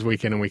that listens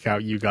week in and week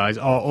out. You guys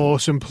are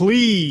awesome.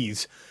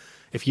 Please,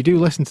 if you do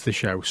listen to the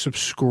show,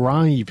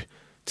 subscribe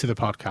to the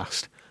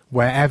podcast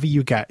wherever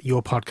you get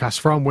your podcasts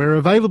from. We're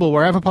available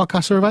wherever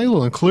podcasts are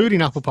available,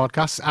 including Apple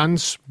Podcasts and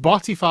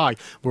Spotify.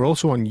 We're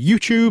also on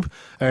YouTube.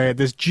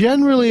 There's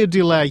generally a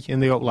delay in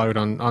the upload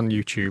on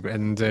YouTube,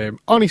 and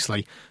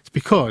honestly, it's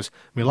because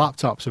my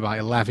laptop's about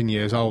 11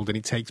 years old and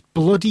it takes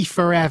bloody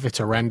forever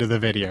to render the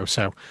video,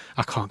 so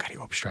I can't get it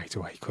up straight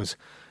away. Because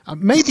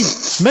maybe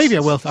I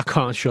will. I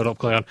can't shut up,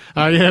 Cleon.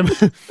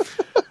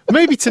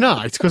 Maybe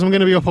tonight, because I'm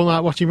going to be up all night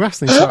watching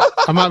wrestling, so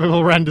I might be able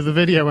to render the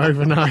video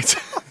overnight.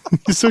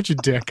 You're such a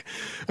dick.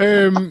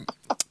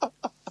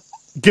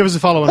 Give us a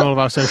follow on all of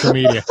our social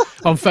media.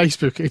 On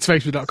Facebook, it's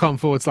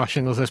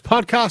facebook.com/Shingles List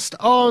Podcast.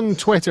 On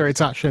Twitter,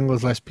 it's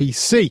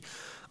 @ShinglesListPC.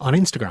 On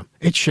Instagram,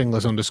 it's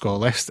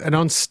Shinglers_list. And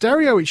on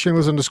Stereo, it's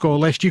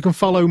Shinglers_list. You can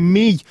follow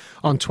me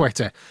on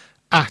Twitter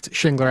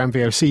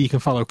 @ShinglerMVOC. You can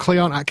follow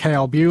Cleon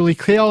 @KLBewley.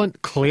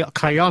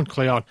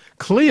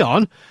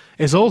 Cleon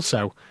is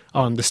also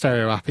on the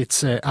Stereo app.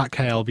 It's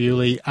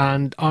 @KLBewley.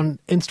 And on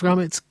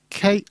Instagram, it's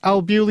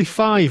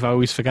KLBewley5. I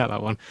always forget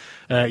that one.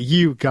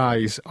 You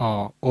guys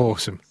are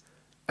awesome.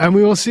 And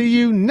we will see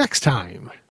you next time.